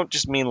 And I don't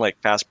just mean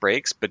like fast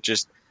breaks, but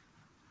just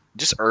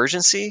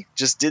urgency.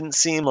 Just didn't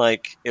seem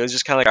like, it was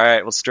just kind of like, all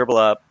right, let's dribble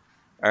up.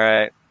 All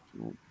right,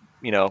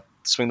 you know,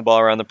 swing the ball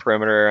around the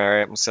perimeter. All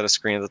right, we'll set a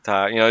screen at the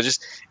top. You know,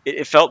 just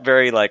it felt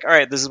very like, all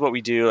right, this is what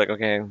we do. Like,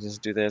 okay,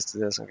 just do this.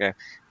 Okay.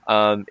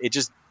 It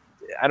just,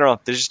 I don't know.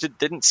 There just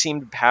didn't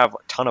seem to have a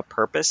ton of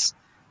purpose,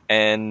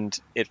 and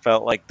it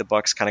felt like the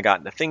Bucks kind of got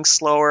into things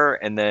slower.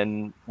 And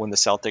then when the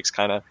Celtics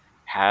kind of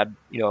had,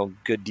 you know,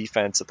 good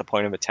defense at the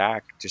point of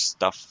attack, just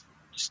stuff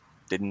just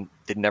didn't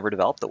ever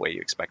develop the way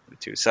you expected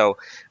it to. So,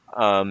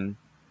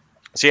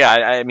 yeah,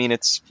 I mean,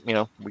 it's, you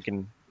know, we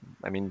can,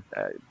 I mean.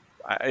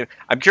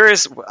 I'm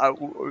curious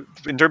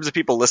in terms of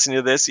people listening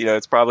to this. You know,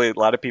 it's probably a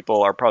lot of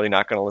people are probably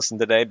not going to listen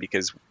today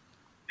because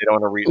They don't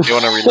want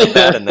to relive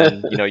that, and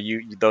then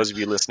those of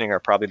you listening are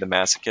probably the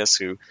masochists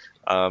who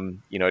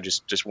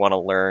just want to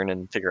learn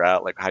and figure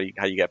out like how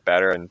you get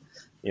better, and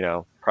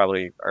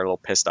probably are a little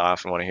pissed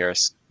off and want to hear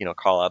us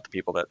call out the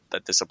people that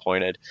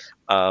disappointed.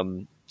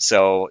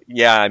 So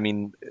yeah, I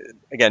mean,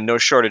 again, no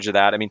shortage of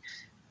that. I mean,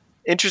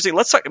 interesting.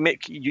 Let's talk.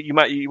 You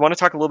want to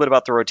talk a little bit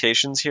about the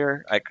rotations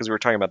here, because we were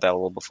talking about that a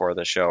little before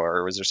the show,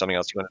 or was there something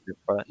else you want to do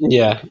before that?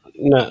 Yeah,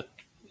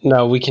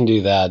 no, we can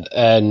do that.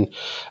 And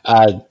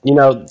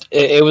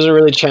it was a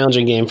really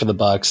challenging game for the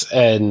Bucks,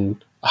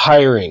 and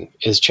hiring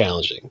is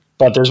challenging.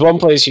 But there's one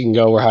place you can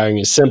go where hiring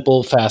is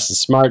simple, fast, and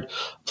smart. A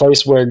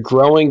place where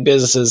growing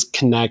businesses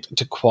connect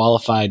to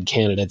qualified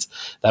candidates.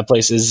 That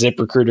place is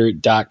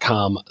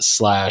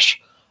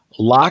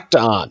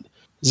ZipRecruiter.com/LockedOn.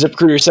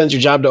 ZipRecruiter sends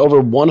your job to over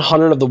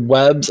 100 of the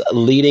web's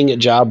leading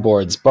job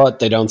boards, but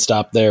they don't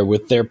stop there.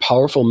 With their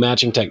powerful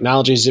matching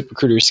technology,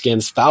 ZipRecruiter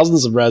scans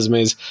thousands of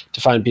resumes to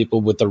find people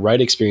with the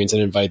right experience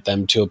and invite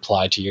them to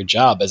apply to your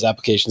job. As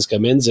applications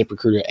come in,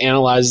 ZipRecruiter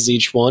analyzes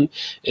each one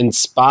and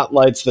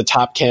spotlights the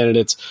top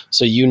candidates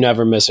so you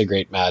never miss a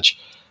great match.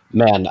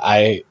 Man,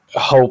 I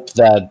hope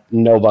that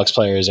no Bucks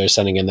players are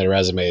sending in their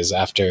resumes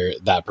after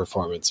that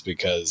performance,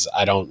 because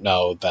I don't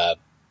know that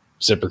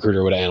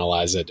ZipRecruiter would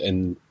analyze it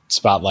and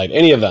spotlight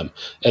any of them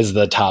as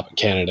the top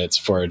candidates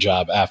for a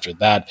job after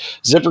that.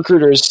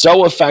 ZipRecruiter is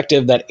so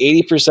effective that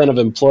 80% of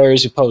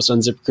employers who post on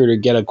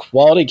ZipRecruiter get a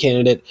quality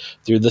candidate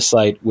through the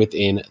site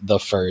within the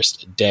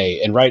first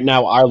day. And right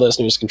now, our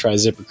listeners can try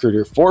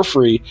ZipRecruiter for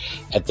free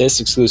at this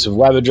exclusive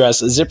web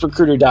address,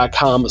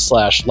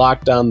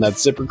 ZipRecruiter.com/LockedOn.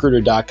 That's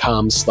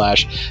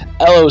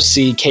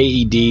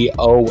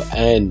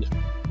ZipRecruiter.com/LOCKEDON.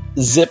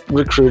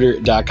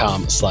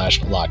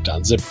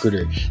 ZipRecruiter.com/LockedOn.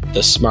 ZipRecruiter,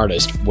 the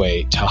smartest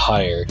way to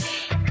hire.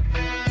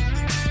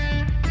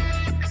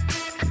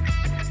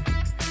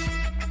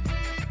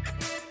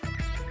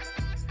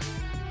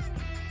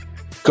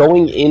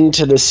 Going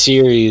into the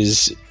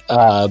series,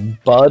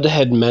 Bud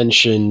had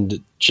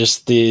mentioned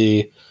just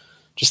the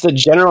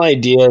general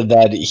idea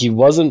that he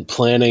wasn't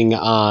planning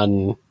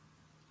on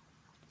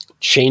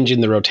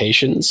changing the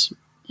rotations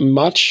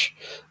much.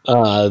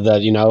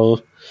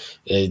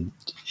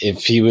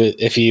 If he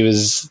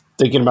was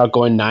thinking about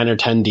going 9 or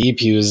 10 deep,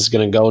 he was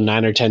going to go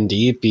 9 or 10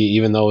 deep,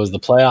 even though it was the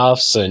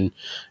playoffs. And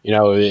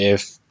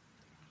if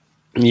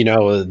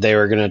they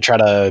were going to try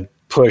to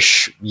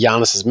push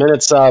Giannis's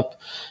minutes up,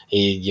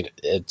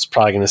 it's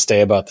probably going to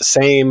stay about the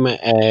same.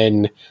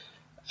 And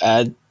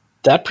that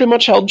pretty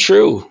much held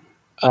true.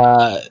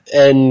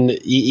 And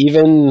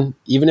even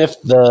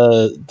if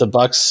the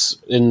Bucks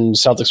and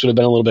Celtics would have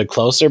been a little bit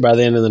closer by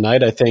the end of the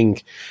night, I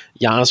think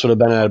Giannis would have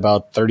been at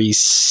about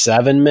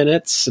 37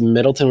 minutes.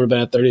 Middleton would have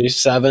been at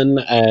 37,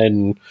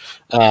 and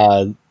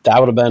that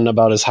would have been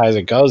about as high as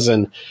it goes.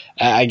 And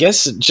I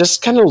guess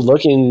just kind of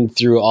looking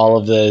through all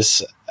of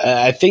this,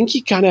 I think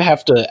you kind of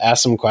have to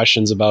ask some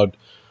questions about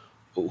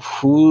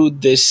who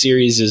this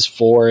series is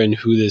for and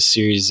who this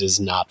series is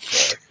not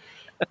for,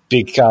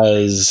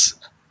 because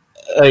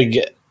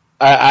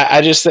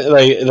I just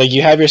like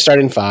you have your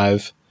starting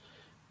five,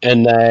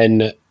 and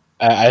then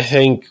I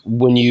think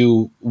when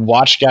you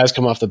watch guys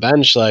come off the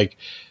bench, like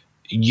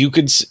you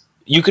could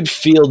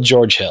feel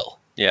George Hill.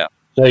 Yeah,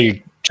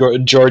 like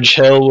George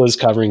Hill was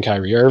covering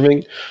Kyrie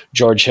Irving.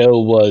 George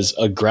Hill was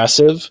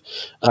aggressive,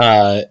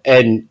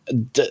 and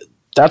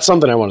that's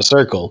something I want to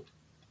circle,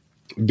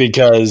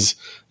 because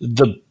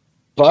the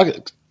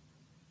Bucks.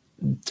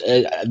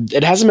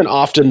 It hasn't been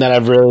often that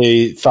I've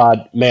really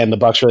thought, man, the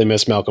Bucks really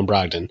miss Malcolm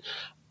Brogdon.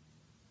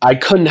 I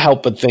couldn't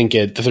help but think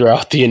it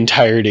throughout the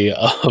entirety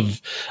of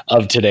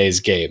today's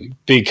game,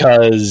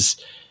 because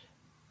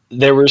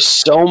there were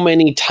so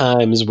many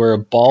times where a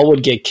ball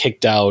would get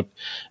kicked out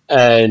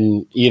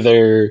and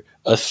either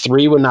a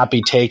three would not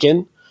be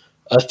taken,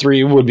 a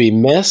three would be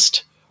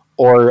missed,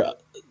 or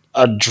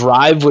a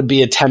drive would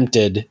be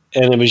attempted,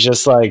 and it was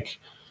just like,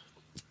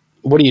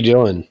 what are you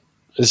doing?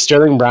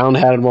 Sterling Brown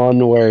had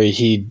one where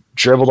he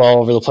dribbled all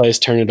over the place,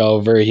 turned it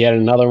over. He had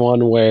another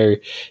one where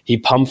he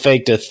pump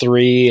faked a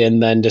three and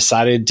then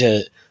decided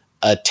to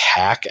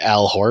attack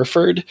Al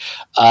Horford.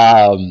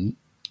 And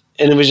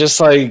it was just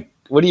like,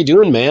 what are you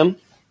doing, man?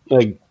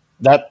 Like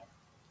that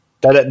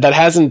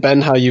hasn't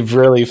been how you've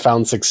really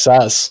found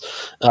success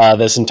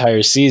this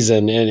entire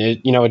season. And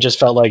it just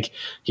felt like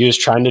he was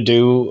trying to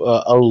do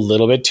a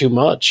little bit too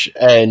much.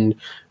 And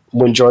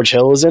when George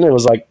Hill was in, it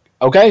was like,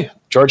 okay,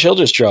 George Hill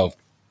just drove.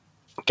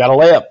 Got a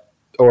layup,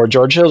 or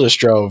George Hill just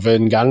drove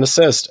and got an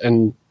assist.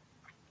 And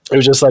it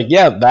was just like,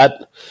 yeah,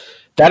 that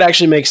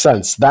actually makes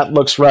sense. That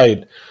looks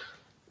right.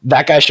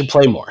 That guy should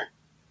play more.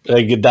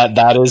 Like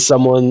that is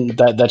someone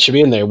that should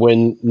be in there.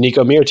 When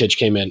Niko Mirotic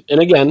came in,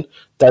 and again,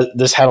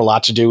 this had a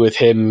lot to do with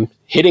him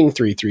hitting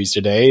 3 threes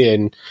today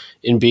and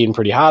being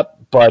pretty hot.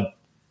 But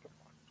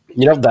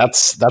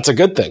that's a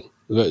good thing.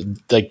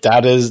 Like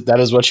that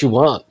is what you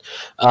want.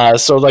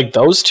 So like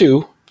those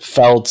two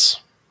felt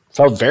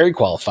very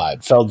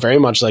qualified, felt very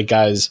much like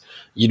guys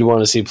you'd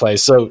want to see play.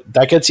 So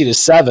that gets you to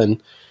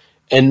 7.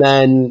 And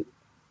then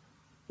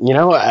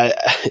I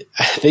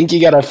think you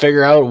got to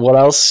figure out what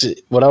else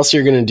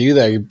you're going to do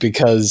there,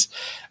 because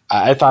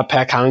I thought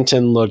Pat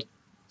Connaughton looked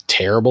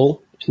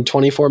terrible in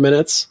 24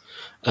 minutes.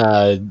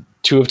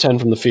 2 of 10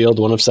 from the field,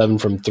 1 of 7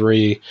 from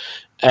 3.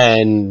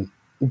 And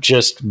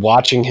just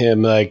watching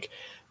him, like,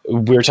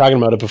 we were talking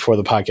about it before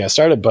the podcast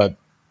started, but,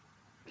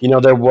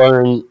 there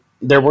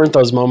weren't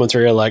those moments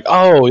where you're like,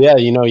 oh, yeah,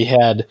 he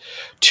had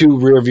 2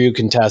 rear view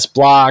contest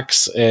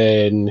blocks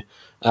and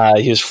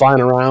he was flying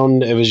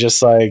around. It was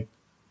just like,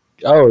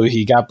 oh,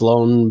 he got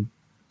blown.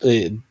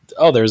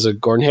 Oh, there's a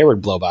Gordon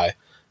Hayward blow by.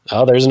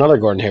 Oh, there's another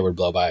Gordon Hayward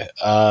blow by.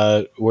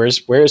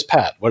 Where's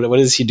Pat? What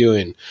is he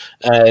doing?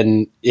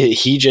 And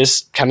he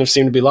just kind of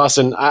seemed to be lost.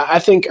 And I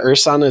think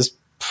Ersan is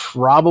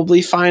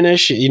probably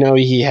fine-ish.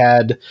 He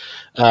had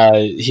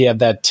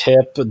that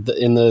tip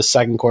in the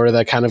second quarter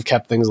that kind of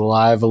kept things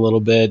alive a little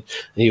bit.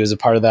 He was a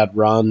part of that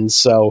run.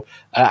 So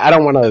I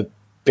don't want to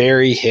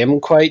bury him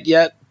quite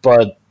yet,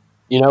 but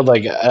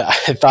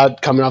I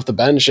thought coming off the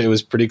bench, it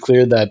was pretty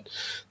clear that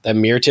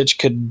Mirotic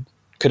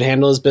could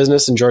handle his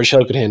business and George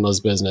Hill could handle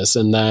his business.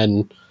 And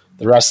then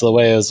the rest of the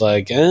way, I was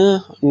like,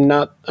 I'm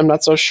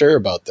not so sure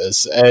about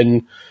this.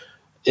 And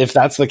if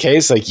that's the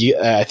case, like,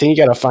 I think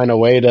you got to find a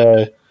way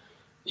to,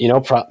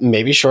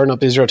 maybe shorten up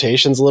these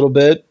rotations a little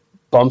bit,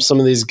 bump some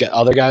of these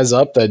other guys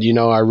up that,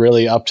 are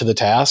really up to the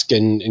task,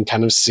 and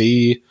kind of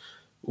see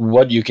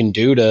what you can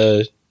do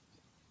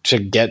to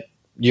get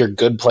your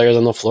good players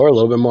on the floor a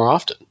little bit more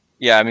often.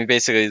 Yeah, I mean,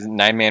 basically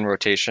 9-man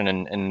rotation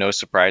and no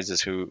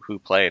surprises who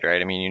played,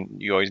 right? I mean,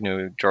 you always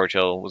knew George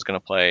Hill was going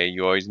to play.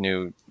 You always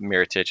knew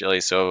Mirotic,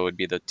 Ilyasova would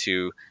be the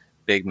 2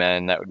 big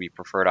men that would be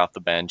preferred off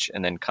the bench,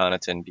 and then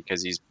Connaughton,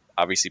 because he's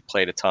obviously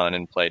played a ton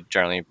and played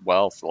generally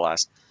well for the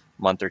last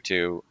month or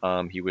two.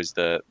 He was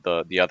the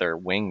other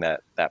wing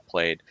that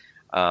played.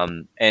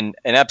 And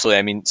absolutely,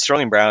 I mean,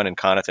 Sterling Brown and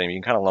Connaughton, you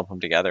can kind of lump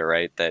them together,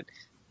 right? That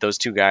those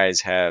 2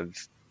 guys have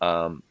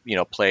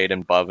played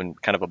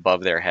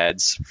above their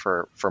heads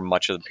for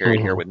much of the period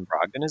here when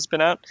Brogdon has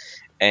been out.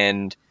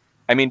 And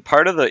I mean,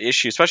 part of the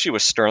issue, especially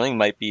with Sterling,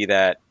 might be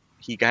that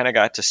he kind of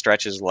got to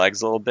stretch his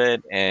legs a little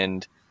bit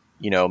and,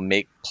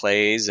 make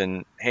plays.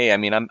 And hey, I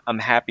mean, I'm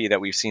happy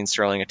that we've seen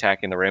Sterling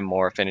attacking the rim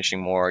more,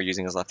 finishing more,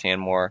 using his left hand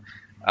more.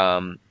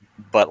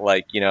 But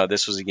like,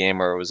 this was a game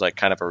where it was like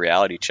kind of a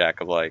reality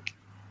check of like,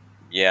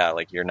 yeah,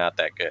 like you're not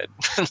that good.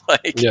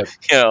 Like,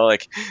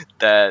 like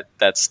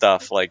that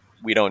stuff, like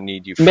we don't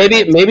need you.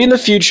 Maybe in the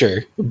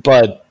future,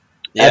 but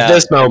at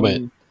this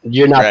moment,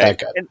 you're not that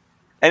good.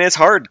 And it's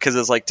hard because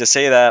it's like to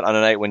say that on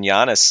a night when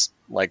Giannis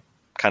like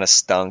kind of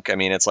stunk. I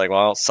mean, it's like,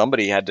 well,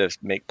 somebody had to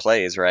make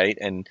plays, right?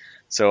 And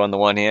so on the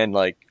one hand,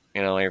 like,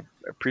 I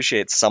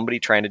appreciate somebody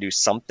trying to do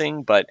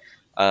something, but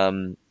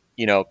Connaughton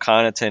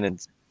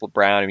and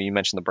Brown, I mean, you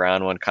mentioned the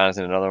Brown one,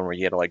 Connaughton another one where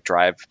he had to like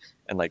drive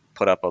and like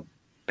put up a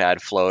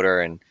bad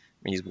floater, and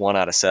I mean, he's 1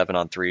 out of 7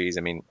 on threes.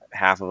 I mean,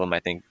 half of them I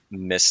think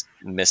missed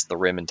the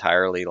rim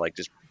entirely, like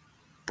just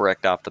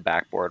bricked off the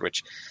backboard,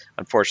 which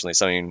unfortunately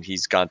something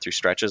he's gone through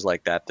stretches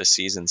like that this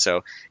season.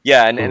 So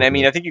yeah, and I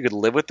mean, I think you could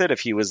live with it if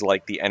he was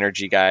like the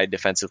energy guy,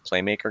 defensive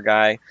playmaker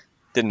guy.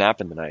 Didn't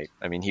happen tonight.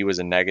 I mean, he was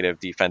a negative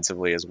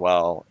defensively as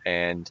well.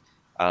 And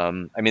I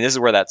mean, this is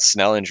where that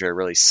Snell injury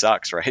really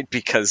sucks, right?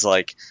 Because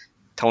like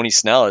Tony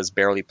Snell has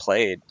barely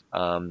played,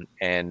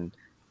 and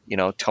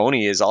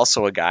Tony is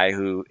also a guy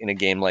who, in a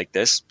game like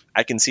this,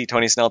 I can see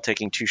Tony Snell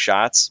taking 2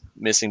 shots,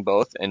 missing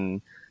both,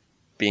 and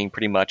being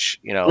pretty much,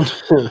 MIA,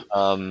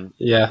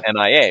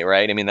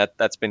 right? I mean,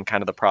 that's been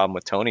kind of the problem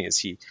with Tony, is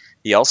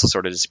he also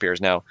sort of disappears.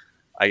 Now,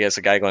 I guess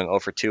a guy going 0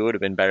 for 2 would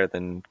have been better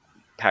than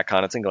Pat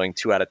Connaughton going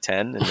 2 out of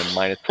 10 and then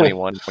minus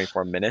 21,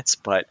 24 minutes.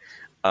 But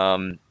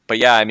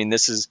yeah, I mean,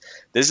 this is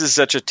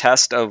such a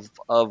test of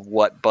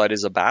what Bud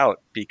is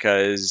about,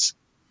 because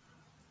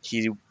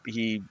he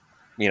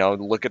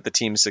look at the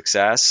team's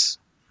success.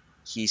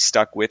 He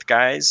stuck with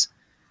guys,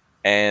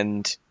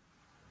 and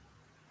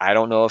I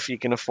don't know if he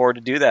can afford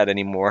to do that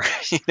anymore.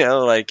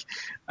 Like,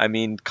 I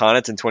mean,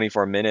 Connaughton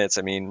 24 minutes.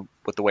 I mean,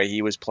 with the way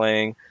he was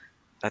playing,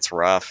 that's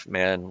rough,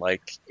 man.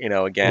 Like,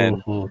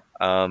 again, you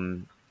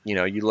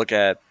look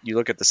at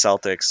the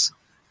Celtics.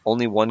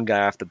 Only 1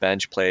 guy off the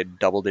bench played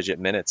double-digit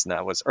minutes, and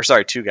that was,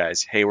 2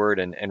 guys, Hayward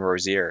and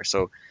Rozier.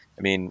 So,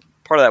 I mean,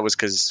 part of that was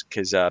because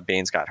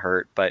Baines got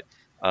hurt, but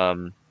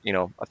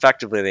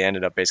effectively they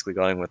ended up basically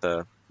going with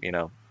a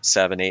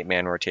 7-8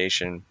 man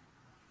rotation,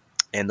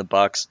 and the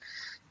Bucks,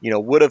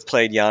 would have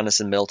played Giannis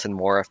and Milton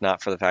more if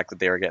not for the fact that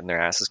they were getting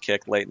their asses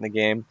kicked late in the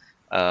game.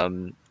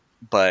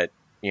 But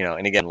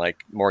and again,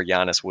 like, more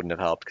Giannis wouldn't have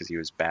helped because he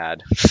was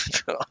bad,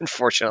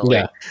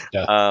 unfortunately.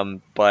 Yeah.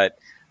 But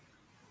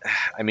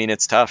I mean,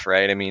 it's tough,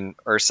 right? I mean,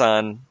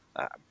 Ersan.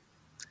 I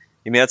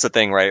mean, that's the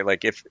thing, right?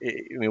 Like,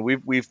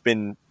 we've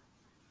been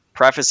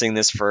prefacing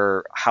this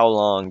for how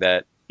long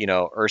that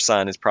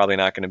Ersan is probably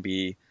not going to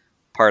be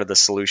part of the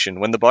solution.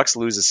 When the Bucks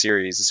lose a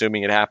series,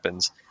 assuming it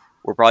happens,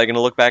 we're probably going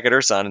to look back at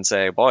Ersan and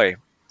say, boy,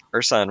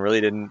 Ersan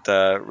really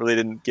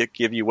didn't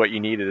give you what you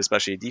needed,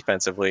 especially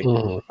defensively.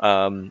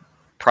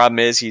 Problem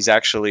is, he's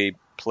actually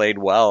played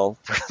well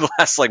for the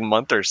last like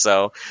month or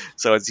so.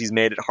 So he's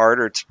made it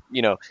harder to,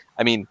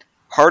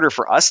 harder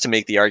for us to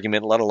make the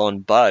argument, let alone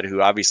Bud,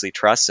 who obviously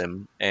trusts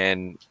him.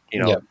 And,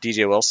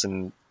 DJ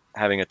Wilson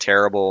having a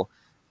terrible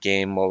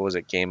game. What was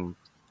it? Game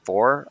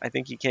 4? I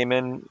think he came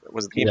in.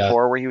 Was it game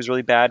 4 where he was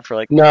really bad for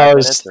like 5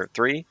 minutes or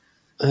 3?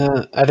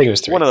 I think it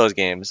was 3. One of those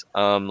games.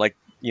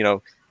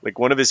 Like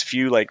one of his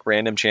few like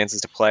random chances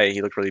to play,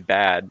 he looked really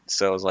bad.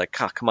 So I was like,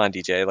 oh, come on,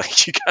 DJ,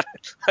 like you got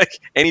like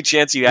any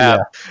chance you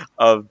have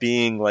of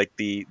being like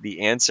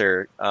the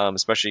answer,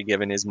 especially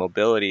given his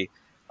mobility.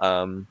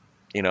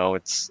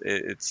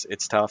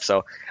 It's tough.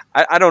 So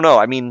I don't know.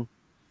 I mean,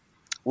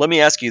 let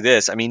me ask you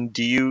this. I mean,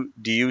 do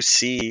you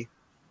see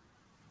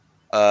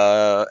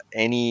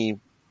any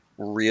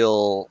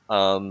real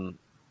do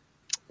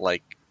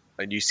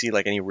you see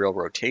like any real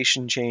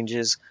rotation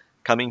changes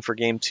coming for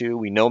game 2?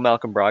 We know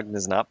Malcolm Brogdon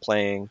is not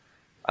playing.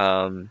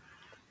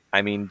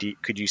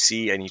 Could you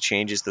see any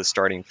changes to the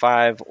starting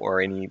 5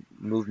 or any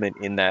movement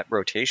in that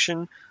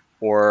rotation?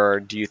 Or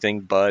do you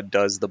think Bud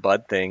does the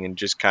Bud thing and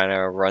just kind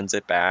of runs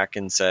it back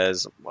and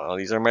says, well,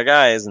 these are my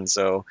guys, and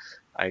so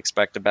I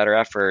expect a better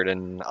effort,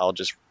 and I'll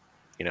just,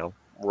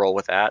 roll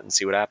with that and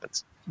see what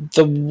happens?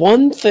 The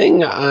one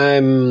thing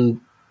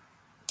I'm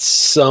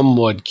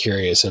somewhat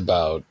curious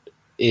about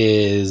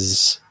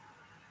is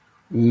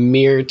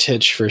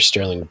Mirotić for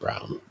Sterling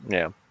Brown.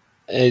 Yeah.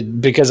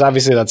 Because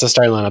obviously that's a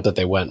starting lineup that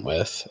they went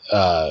with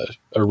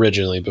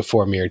originally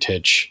before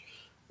Mirotić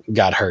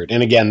got hurt.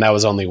 And again, that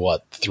was only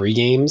 3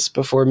 games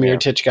before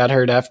Mirotić got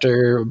hurt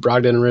after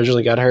Brogdon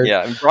originally got hurt.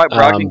 Yeah, and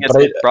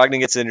Brogdon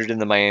gets injured in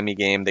the Miami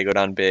game. They go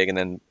down big, and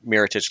then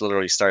Mirotić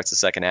literally starts the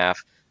second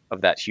half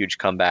of that huge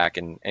comeback,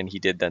 and he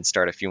did then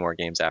start a few more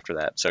games after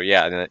that. So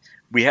yeah,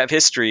 we have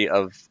history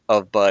of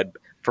Bud,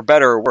 for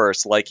better or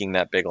worse, liking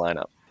that big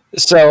lineup.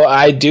 So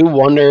I do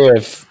wonder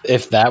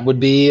if that would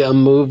be a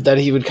move that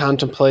he would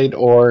contemplate,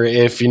 or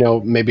if,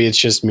 maybe it's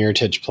just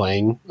Mirotić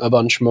playing a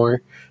bunch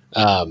more,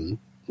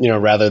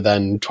 rather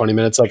than 20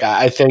 minutes. Like,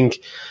 I think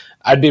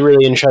I'd be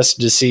really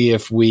interested to see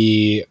if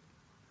we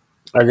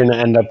are going to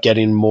end up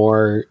getting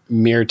more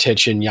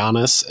Mirotić and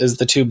Giannis as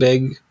the 2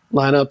 big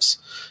lineups,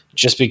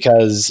 just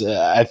because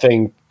I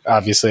think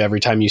obviously every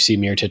time you see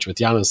Mirotić with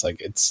Giannis,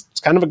 like it's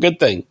kind of a good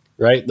thing.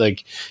 Right?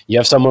 Like, you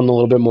have someone a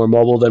little bit more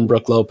mobile than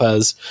Brook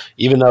Lopez,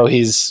 even though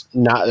he's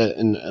not,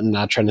 and I'm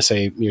not trying to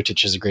say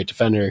Mirotić is a great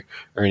defender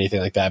or anything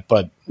like that,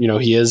 but,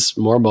 he is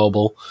more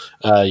mobile.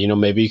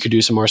 Maybe you could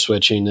do some more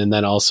switching, and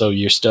then also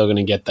you're still going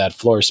to get that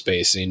floor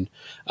spacing.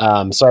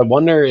 So I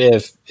wonder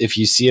if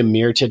you see a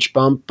Mirotić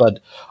bump, but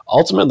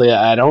ultimately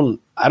I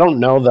don't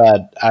know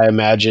that I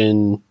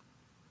imagine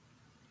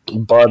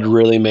Bud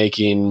really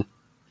making,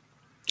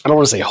 I don't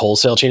want to say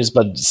wholesale changes,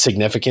 but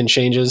significant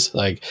changes.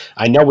 Like,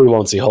 I know we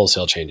won't see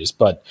wholesale changes,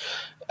 but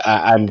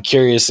I'm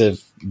curious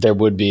if there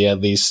would be at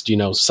least,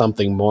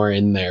 something more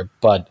in there.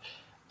 But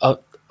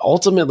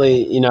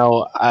ultimately,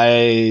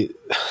 I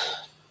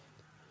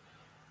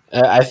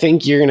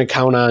think you're going to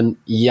count on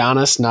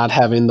Giannis not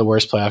having the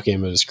worst playoff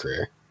game of his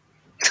career.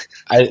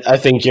 I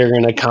think you're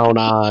going to count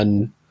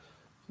on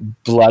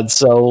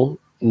Bledsoe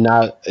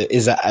and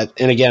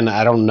again,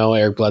 I don't know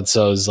Eric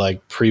Bledsoe's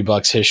like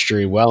pre-Bucks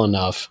history well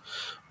enough.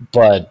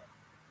 But,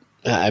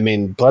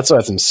 Bledsoe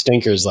had some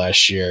stinkers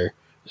last year,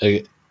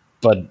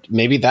 but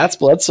maybe that's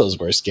Bledsoe's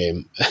worst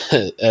game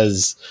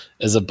as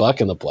a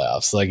Buck in the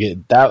playoffs. Like,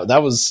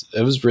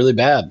 it was really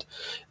bad.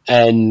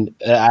 And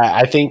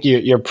I think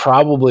you're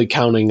probably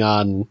counting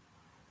on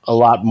a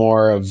lot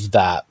more of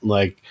that,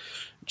 like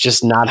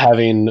just not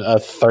having a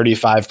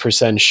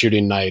 35%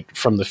 shooting night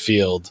from the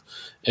field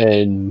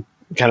and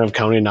kind of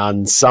counting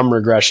on some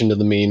regression to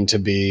the mean to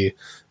be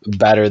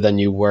better than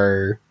you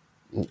were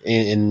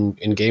in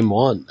game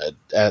 1.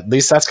 At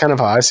least that's kind of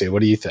how I see it.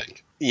 What do you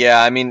think?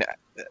 Yeah,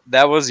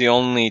 that was the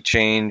only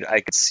change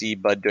I could see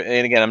Bud doing.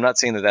 And again, I'm not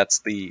saying that that's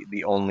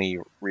the only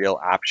real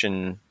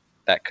option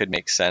that could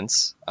make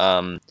sense.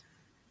 I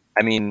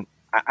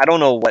don't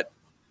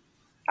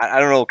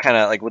know kind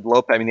of like with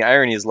Lopez. The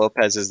irony is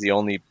Lopez is the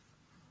only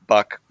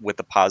Buck with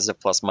a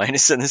positive plus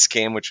minus in this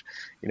game, which,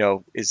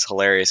 is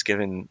hilarious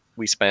given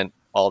we spent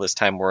all this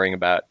time worrying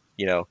about,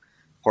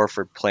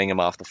 Horford playing him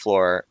off the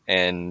floor,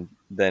 and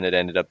then it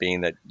ended up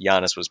being that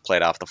Giannis was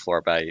played off the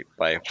floor by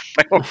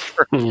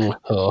Horford.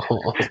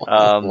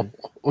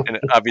 And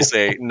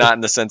obviously not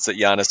in the sense that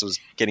Giannis was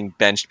getting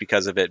benched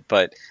because of it,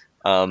 but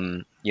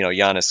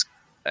Giannis,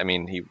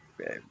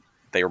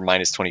 they were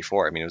minus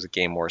 24. It was a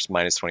game worse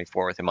minus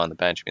 24 with him on the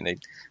bench.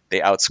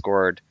 They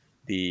outscored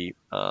the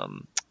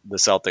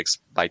Celtics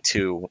by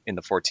 2 in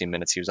the 14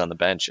 minutes he was on the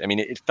bench.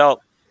 It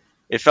felt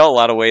a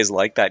lot of ways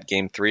like that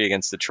game 3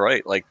 against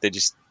Detroit. Like, they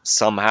just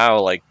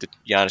somehow, like,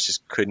 Giannis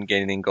just couldn't get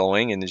anything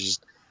going, and it's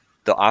just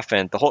the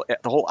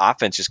whole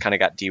offense just kind of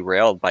got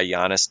derailed by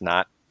Giannis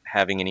not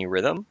having any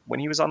rhythm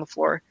when he was on the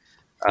floor.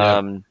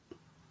 Yeah.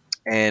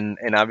 And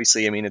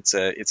obviously, it's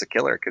a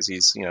killer because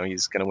he's going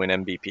to win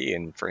MVP,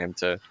 and for him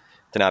to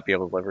not be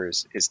able to deliver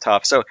is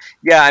tough. So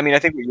yeah, I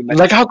think what you mentioned,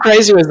 like, how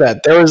crazy was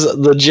that? There was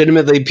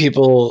legitimately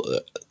people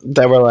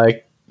that were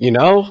like,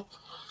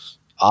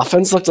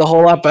 offense looked a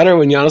whole lot better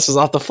when Giannis was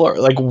off the floor.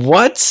 Like,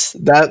 what?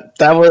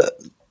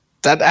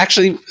 That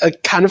actually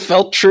kind of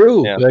felt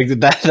true. Yeah. Like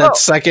that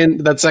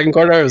second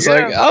quarter, I was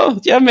like, oh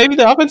yeah, maybe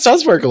the offense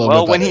does work a little bit.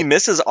 Well, when better. he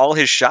misses all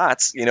his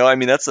shots, I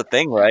mean, that's the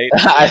thing, right?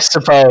 I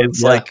suppose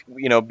It's like,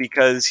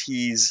 because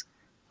he's,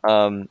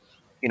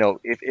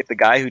 if the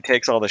guy who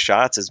takes all the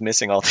shots is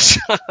missing all the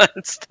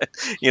shots,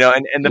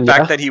 and the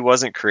fact that he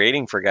wasn't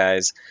creating for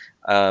guys,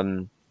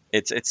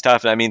 it's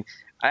tough. I mean,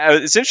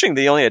 it's interesting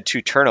they only had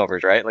 2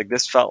 turnovers, right? Like,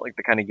 this felt like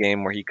the kind of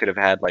game where he could have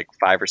had like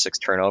 5 or 6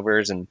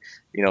 turnovers and,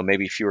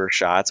 maybe fewer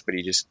shots, but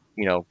he just,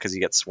 because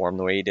he gets swarmed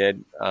the way he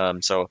did.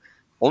 So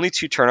only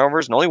 2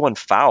 turnovers and only 1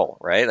 foul,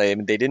 right? I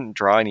mean, they didn't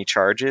draw any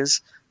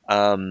charges.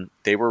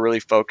 They were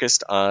really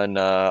focused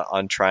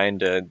on trying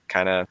to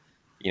kind of,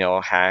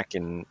 hack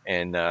and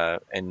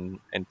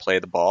play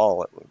the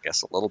ball, I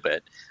guess, a little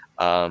bit.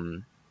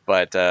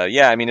 But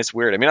I mean, it's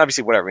weird. I mean,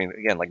 obviously, whatever. I mean,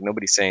 again, like,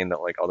 nobody's saying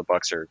that like all the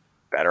Bucks are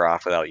better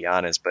off without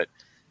Giannis, but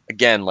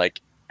again,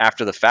 like,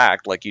 after the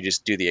fact, like, you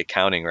just do the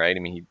accounting, right? I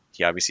mean,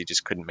 he obviously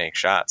just couldn't make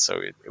shots, so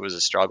it was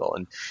a struggle,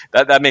 and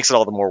that makes it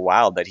all the more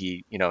wild that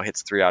he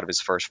hits 3 out of his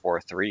first 4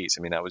 threes.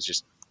 I mean, that was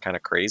just kind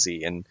of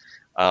crazy, and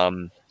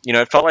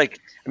it felt like,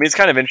 I mean, it's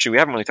kind of interesting. We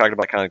haven't really talked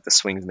about kind of like the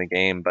swings in the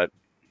game, but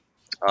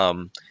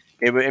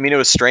it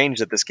was strange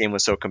that this game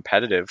was so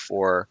competitive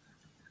for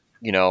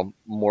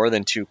more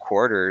than 2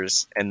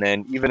 quarters, and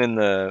then even in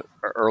the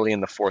early in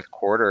the fourth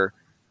quarter,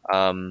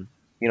 the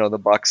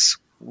Bucks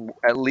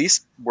at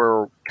least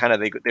were kind of,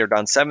 they were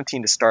down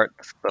 17 to start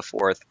the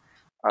fourth.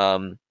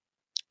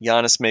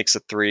 Giannis makes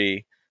a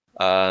 3,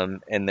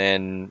 and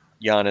then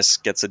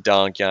Giannis gets a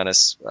dunk.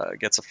 Giannis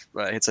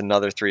hits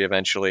another 3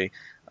 eventually.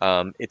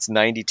 It's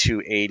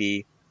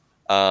 92-80.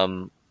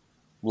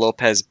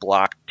 Lopez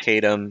blocked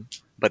Tatum,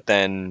 but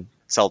then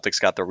Celtics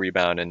got the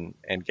rebound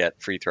and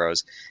get free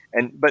throws.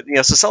 So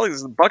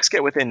Celtics, the Bucks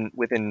get within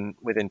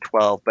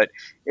 12, but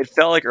it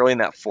felt like early in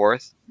that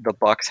fourth, the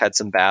Bucks had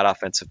some bad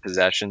offensive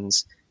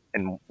possessions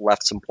and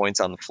left some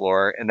points on the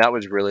floor, and that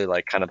was really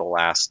like kind of the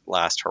last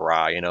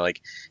hurrah.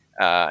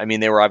 I mean,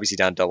 they were obviously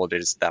down double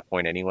digits at that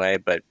point anyway,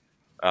 but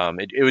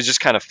it was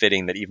just kind of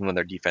fitting that even when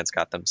their defense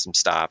got them some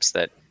stops,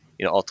 that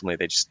ultimately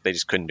they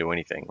just couldn't do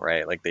anything,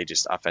 right? Like, they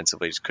just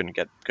offensively just couldn't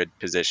get good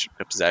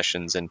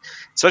possessions, and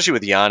especially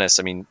with Giannis.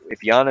 I mean,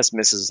 if Giannis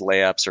misses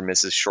layups or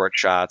misses short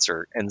shots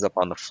or ends up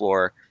on the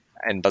floor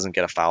and doesn't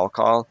get a foul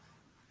call,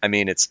 I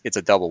mean, it's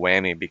a double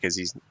whammy, because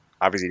he's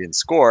obviously didn't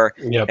score,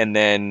 and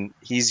then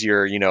he's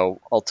your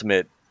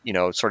ultimate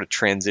sort of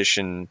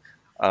transition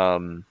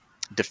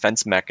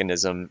defense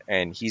mechanism,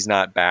 and he's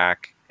not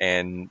back,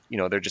 and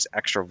they're just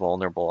extra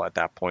vulnerable at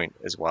that point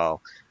as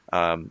well.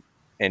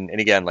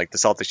 And again, like, the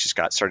Celtics just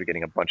started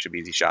getting a bunch of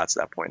easy shots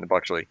at that point. And the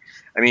Bucks really,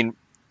 I mean,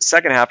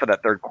 second half of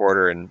that third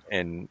quarter and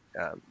then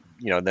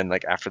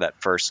like after that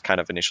first kind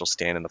of initial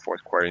stand in the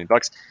fourth quarter, the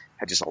Bucks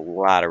had just a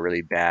lot of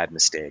really bad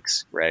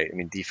mistakes, right? I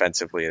mean,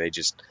 defensively, they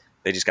just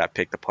got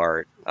picked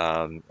apart,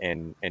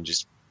 and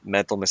just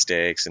mental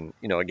mistakes. And,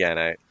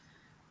 again,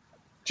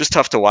 just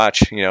tough to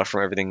watch,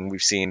 from everything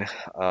we've seen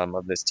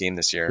of this team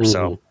this year. Mm-hmm.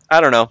 So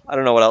I don't know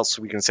what else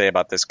we can say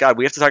about this. God,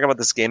 we have to talk about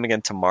this game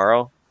again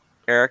tomorrow.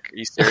 Eric, are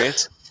you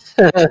serious?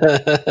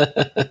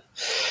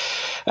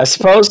 I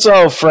suppose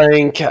so,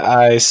 Frank.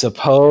 I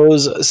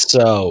suppose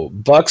so.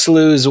 Bucks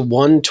lose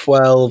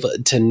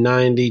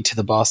 112-90 to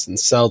the Boston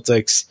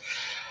Celtics.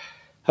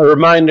 A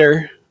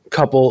reminder,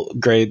 couple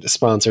great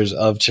sponsors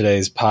of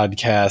today's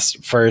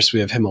podcast. First, we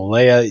have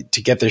Himalaya. To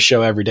get this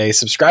show every day,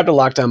 subscribe to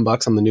Locked On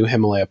Bucks on the new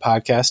Himalaya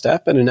podcast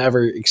app. In an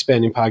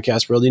ever-expanding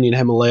podcast world, you need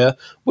Himalaya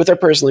with our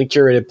personally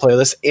curated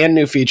playlists and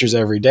new features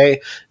every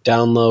day.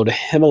 Download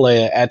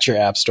Himalaya at your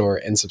app store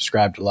and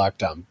subscribe to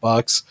Locked On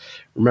Bucks.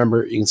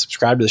 Remember, you can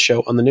subscribe to the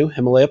show on the new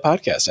Himalaya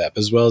podcast app,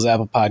 as well as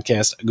Apple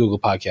Podcasts, Google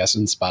Podcasts,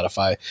 and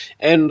Spotify.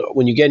 And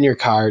when you get in your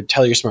car,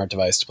 tell your smart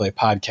device to play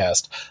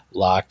podcast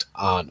Locked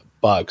On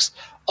Bucks.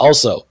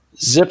 Also,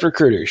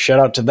 ZipRecruiter, shout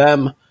out to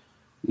them.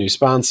 New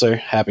sponsor,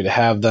 happy to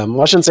have them.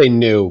 Well, I shouldn't say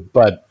new,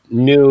 but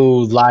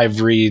new live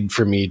read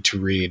for me to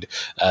read.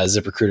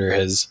 ZipRecruiter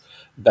has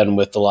been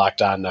with the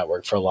Locked On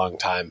Network for a long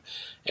time.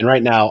 And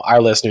right now, our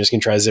listeners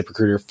can try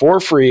ZipRecruiter for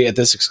free at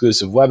this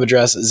exclusive web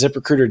address,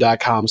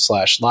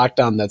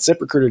 ZipRecruiter.com/lockedon. That's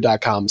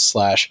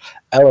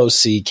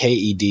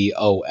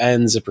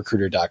ZipRecruiter.com/LOCKEDON,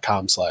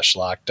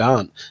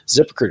 ZipRecruiter.com/lockedon.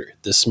 ZipRecruiter,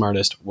 the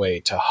smartest way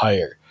to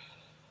hire.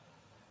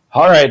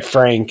 All right,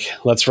 Frank,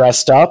 let's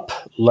rest up.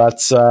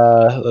 Let's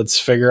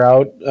figure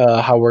out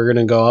how we're going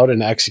to go out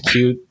and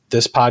execute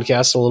this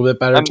podcast a little bit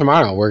better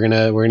tomorrow. We're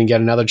gonna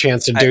get another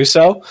chance to do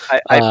so.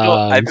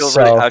 I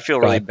feel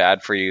really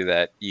bad for you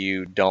that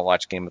you don't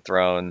watch Game of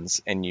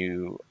Thrones and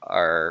you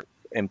are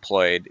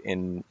employed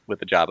with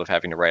the job of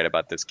having to write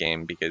about this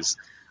game, because,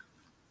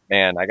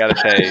 man, I gotta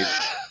say,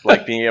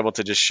 like, being able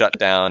to just shut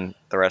down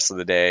the rest of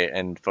the day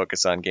and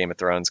focus on Game of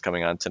Thrones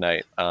coming on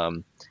tonight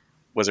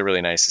was a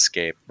really nice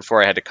escape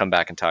before I had to come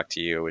back and talk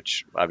to you,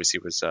 which obviously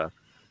was going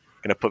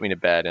to put me to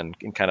bed in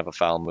kind of a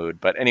foul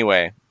mood. But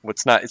anyway,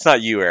 it's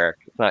not you, Eric.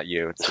 It's not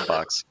you. It's the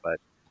Bucks.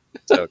 But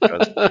so it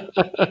goes.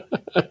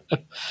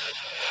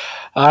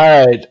 All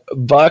right,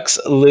 Bucks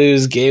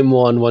lose game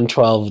 1,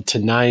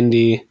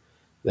 112-90.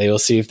 They will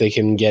see if they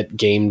can get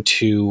game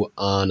 2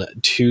 on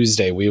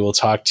Tuesday. We will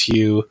talk to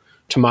you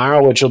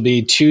tomorrow, which will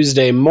be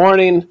Tuesday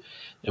morning,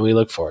 and we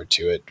look forward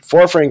to it.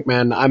 For Frank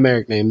Madden, I'm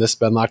Eric Name. This has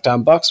been Locked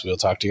On Bucks. We'll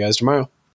talk to you guys tomorrow.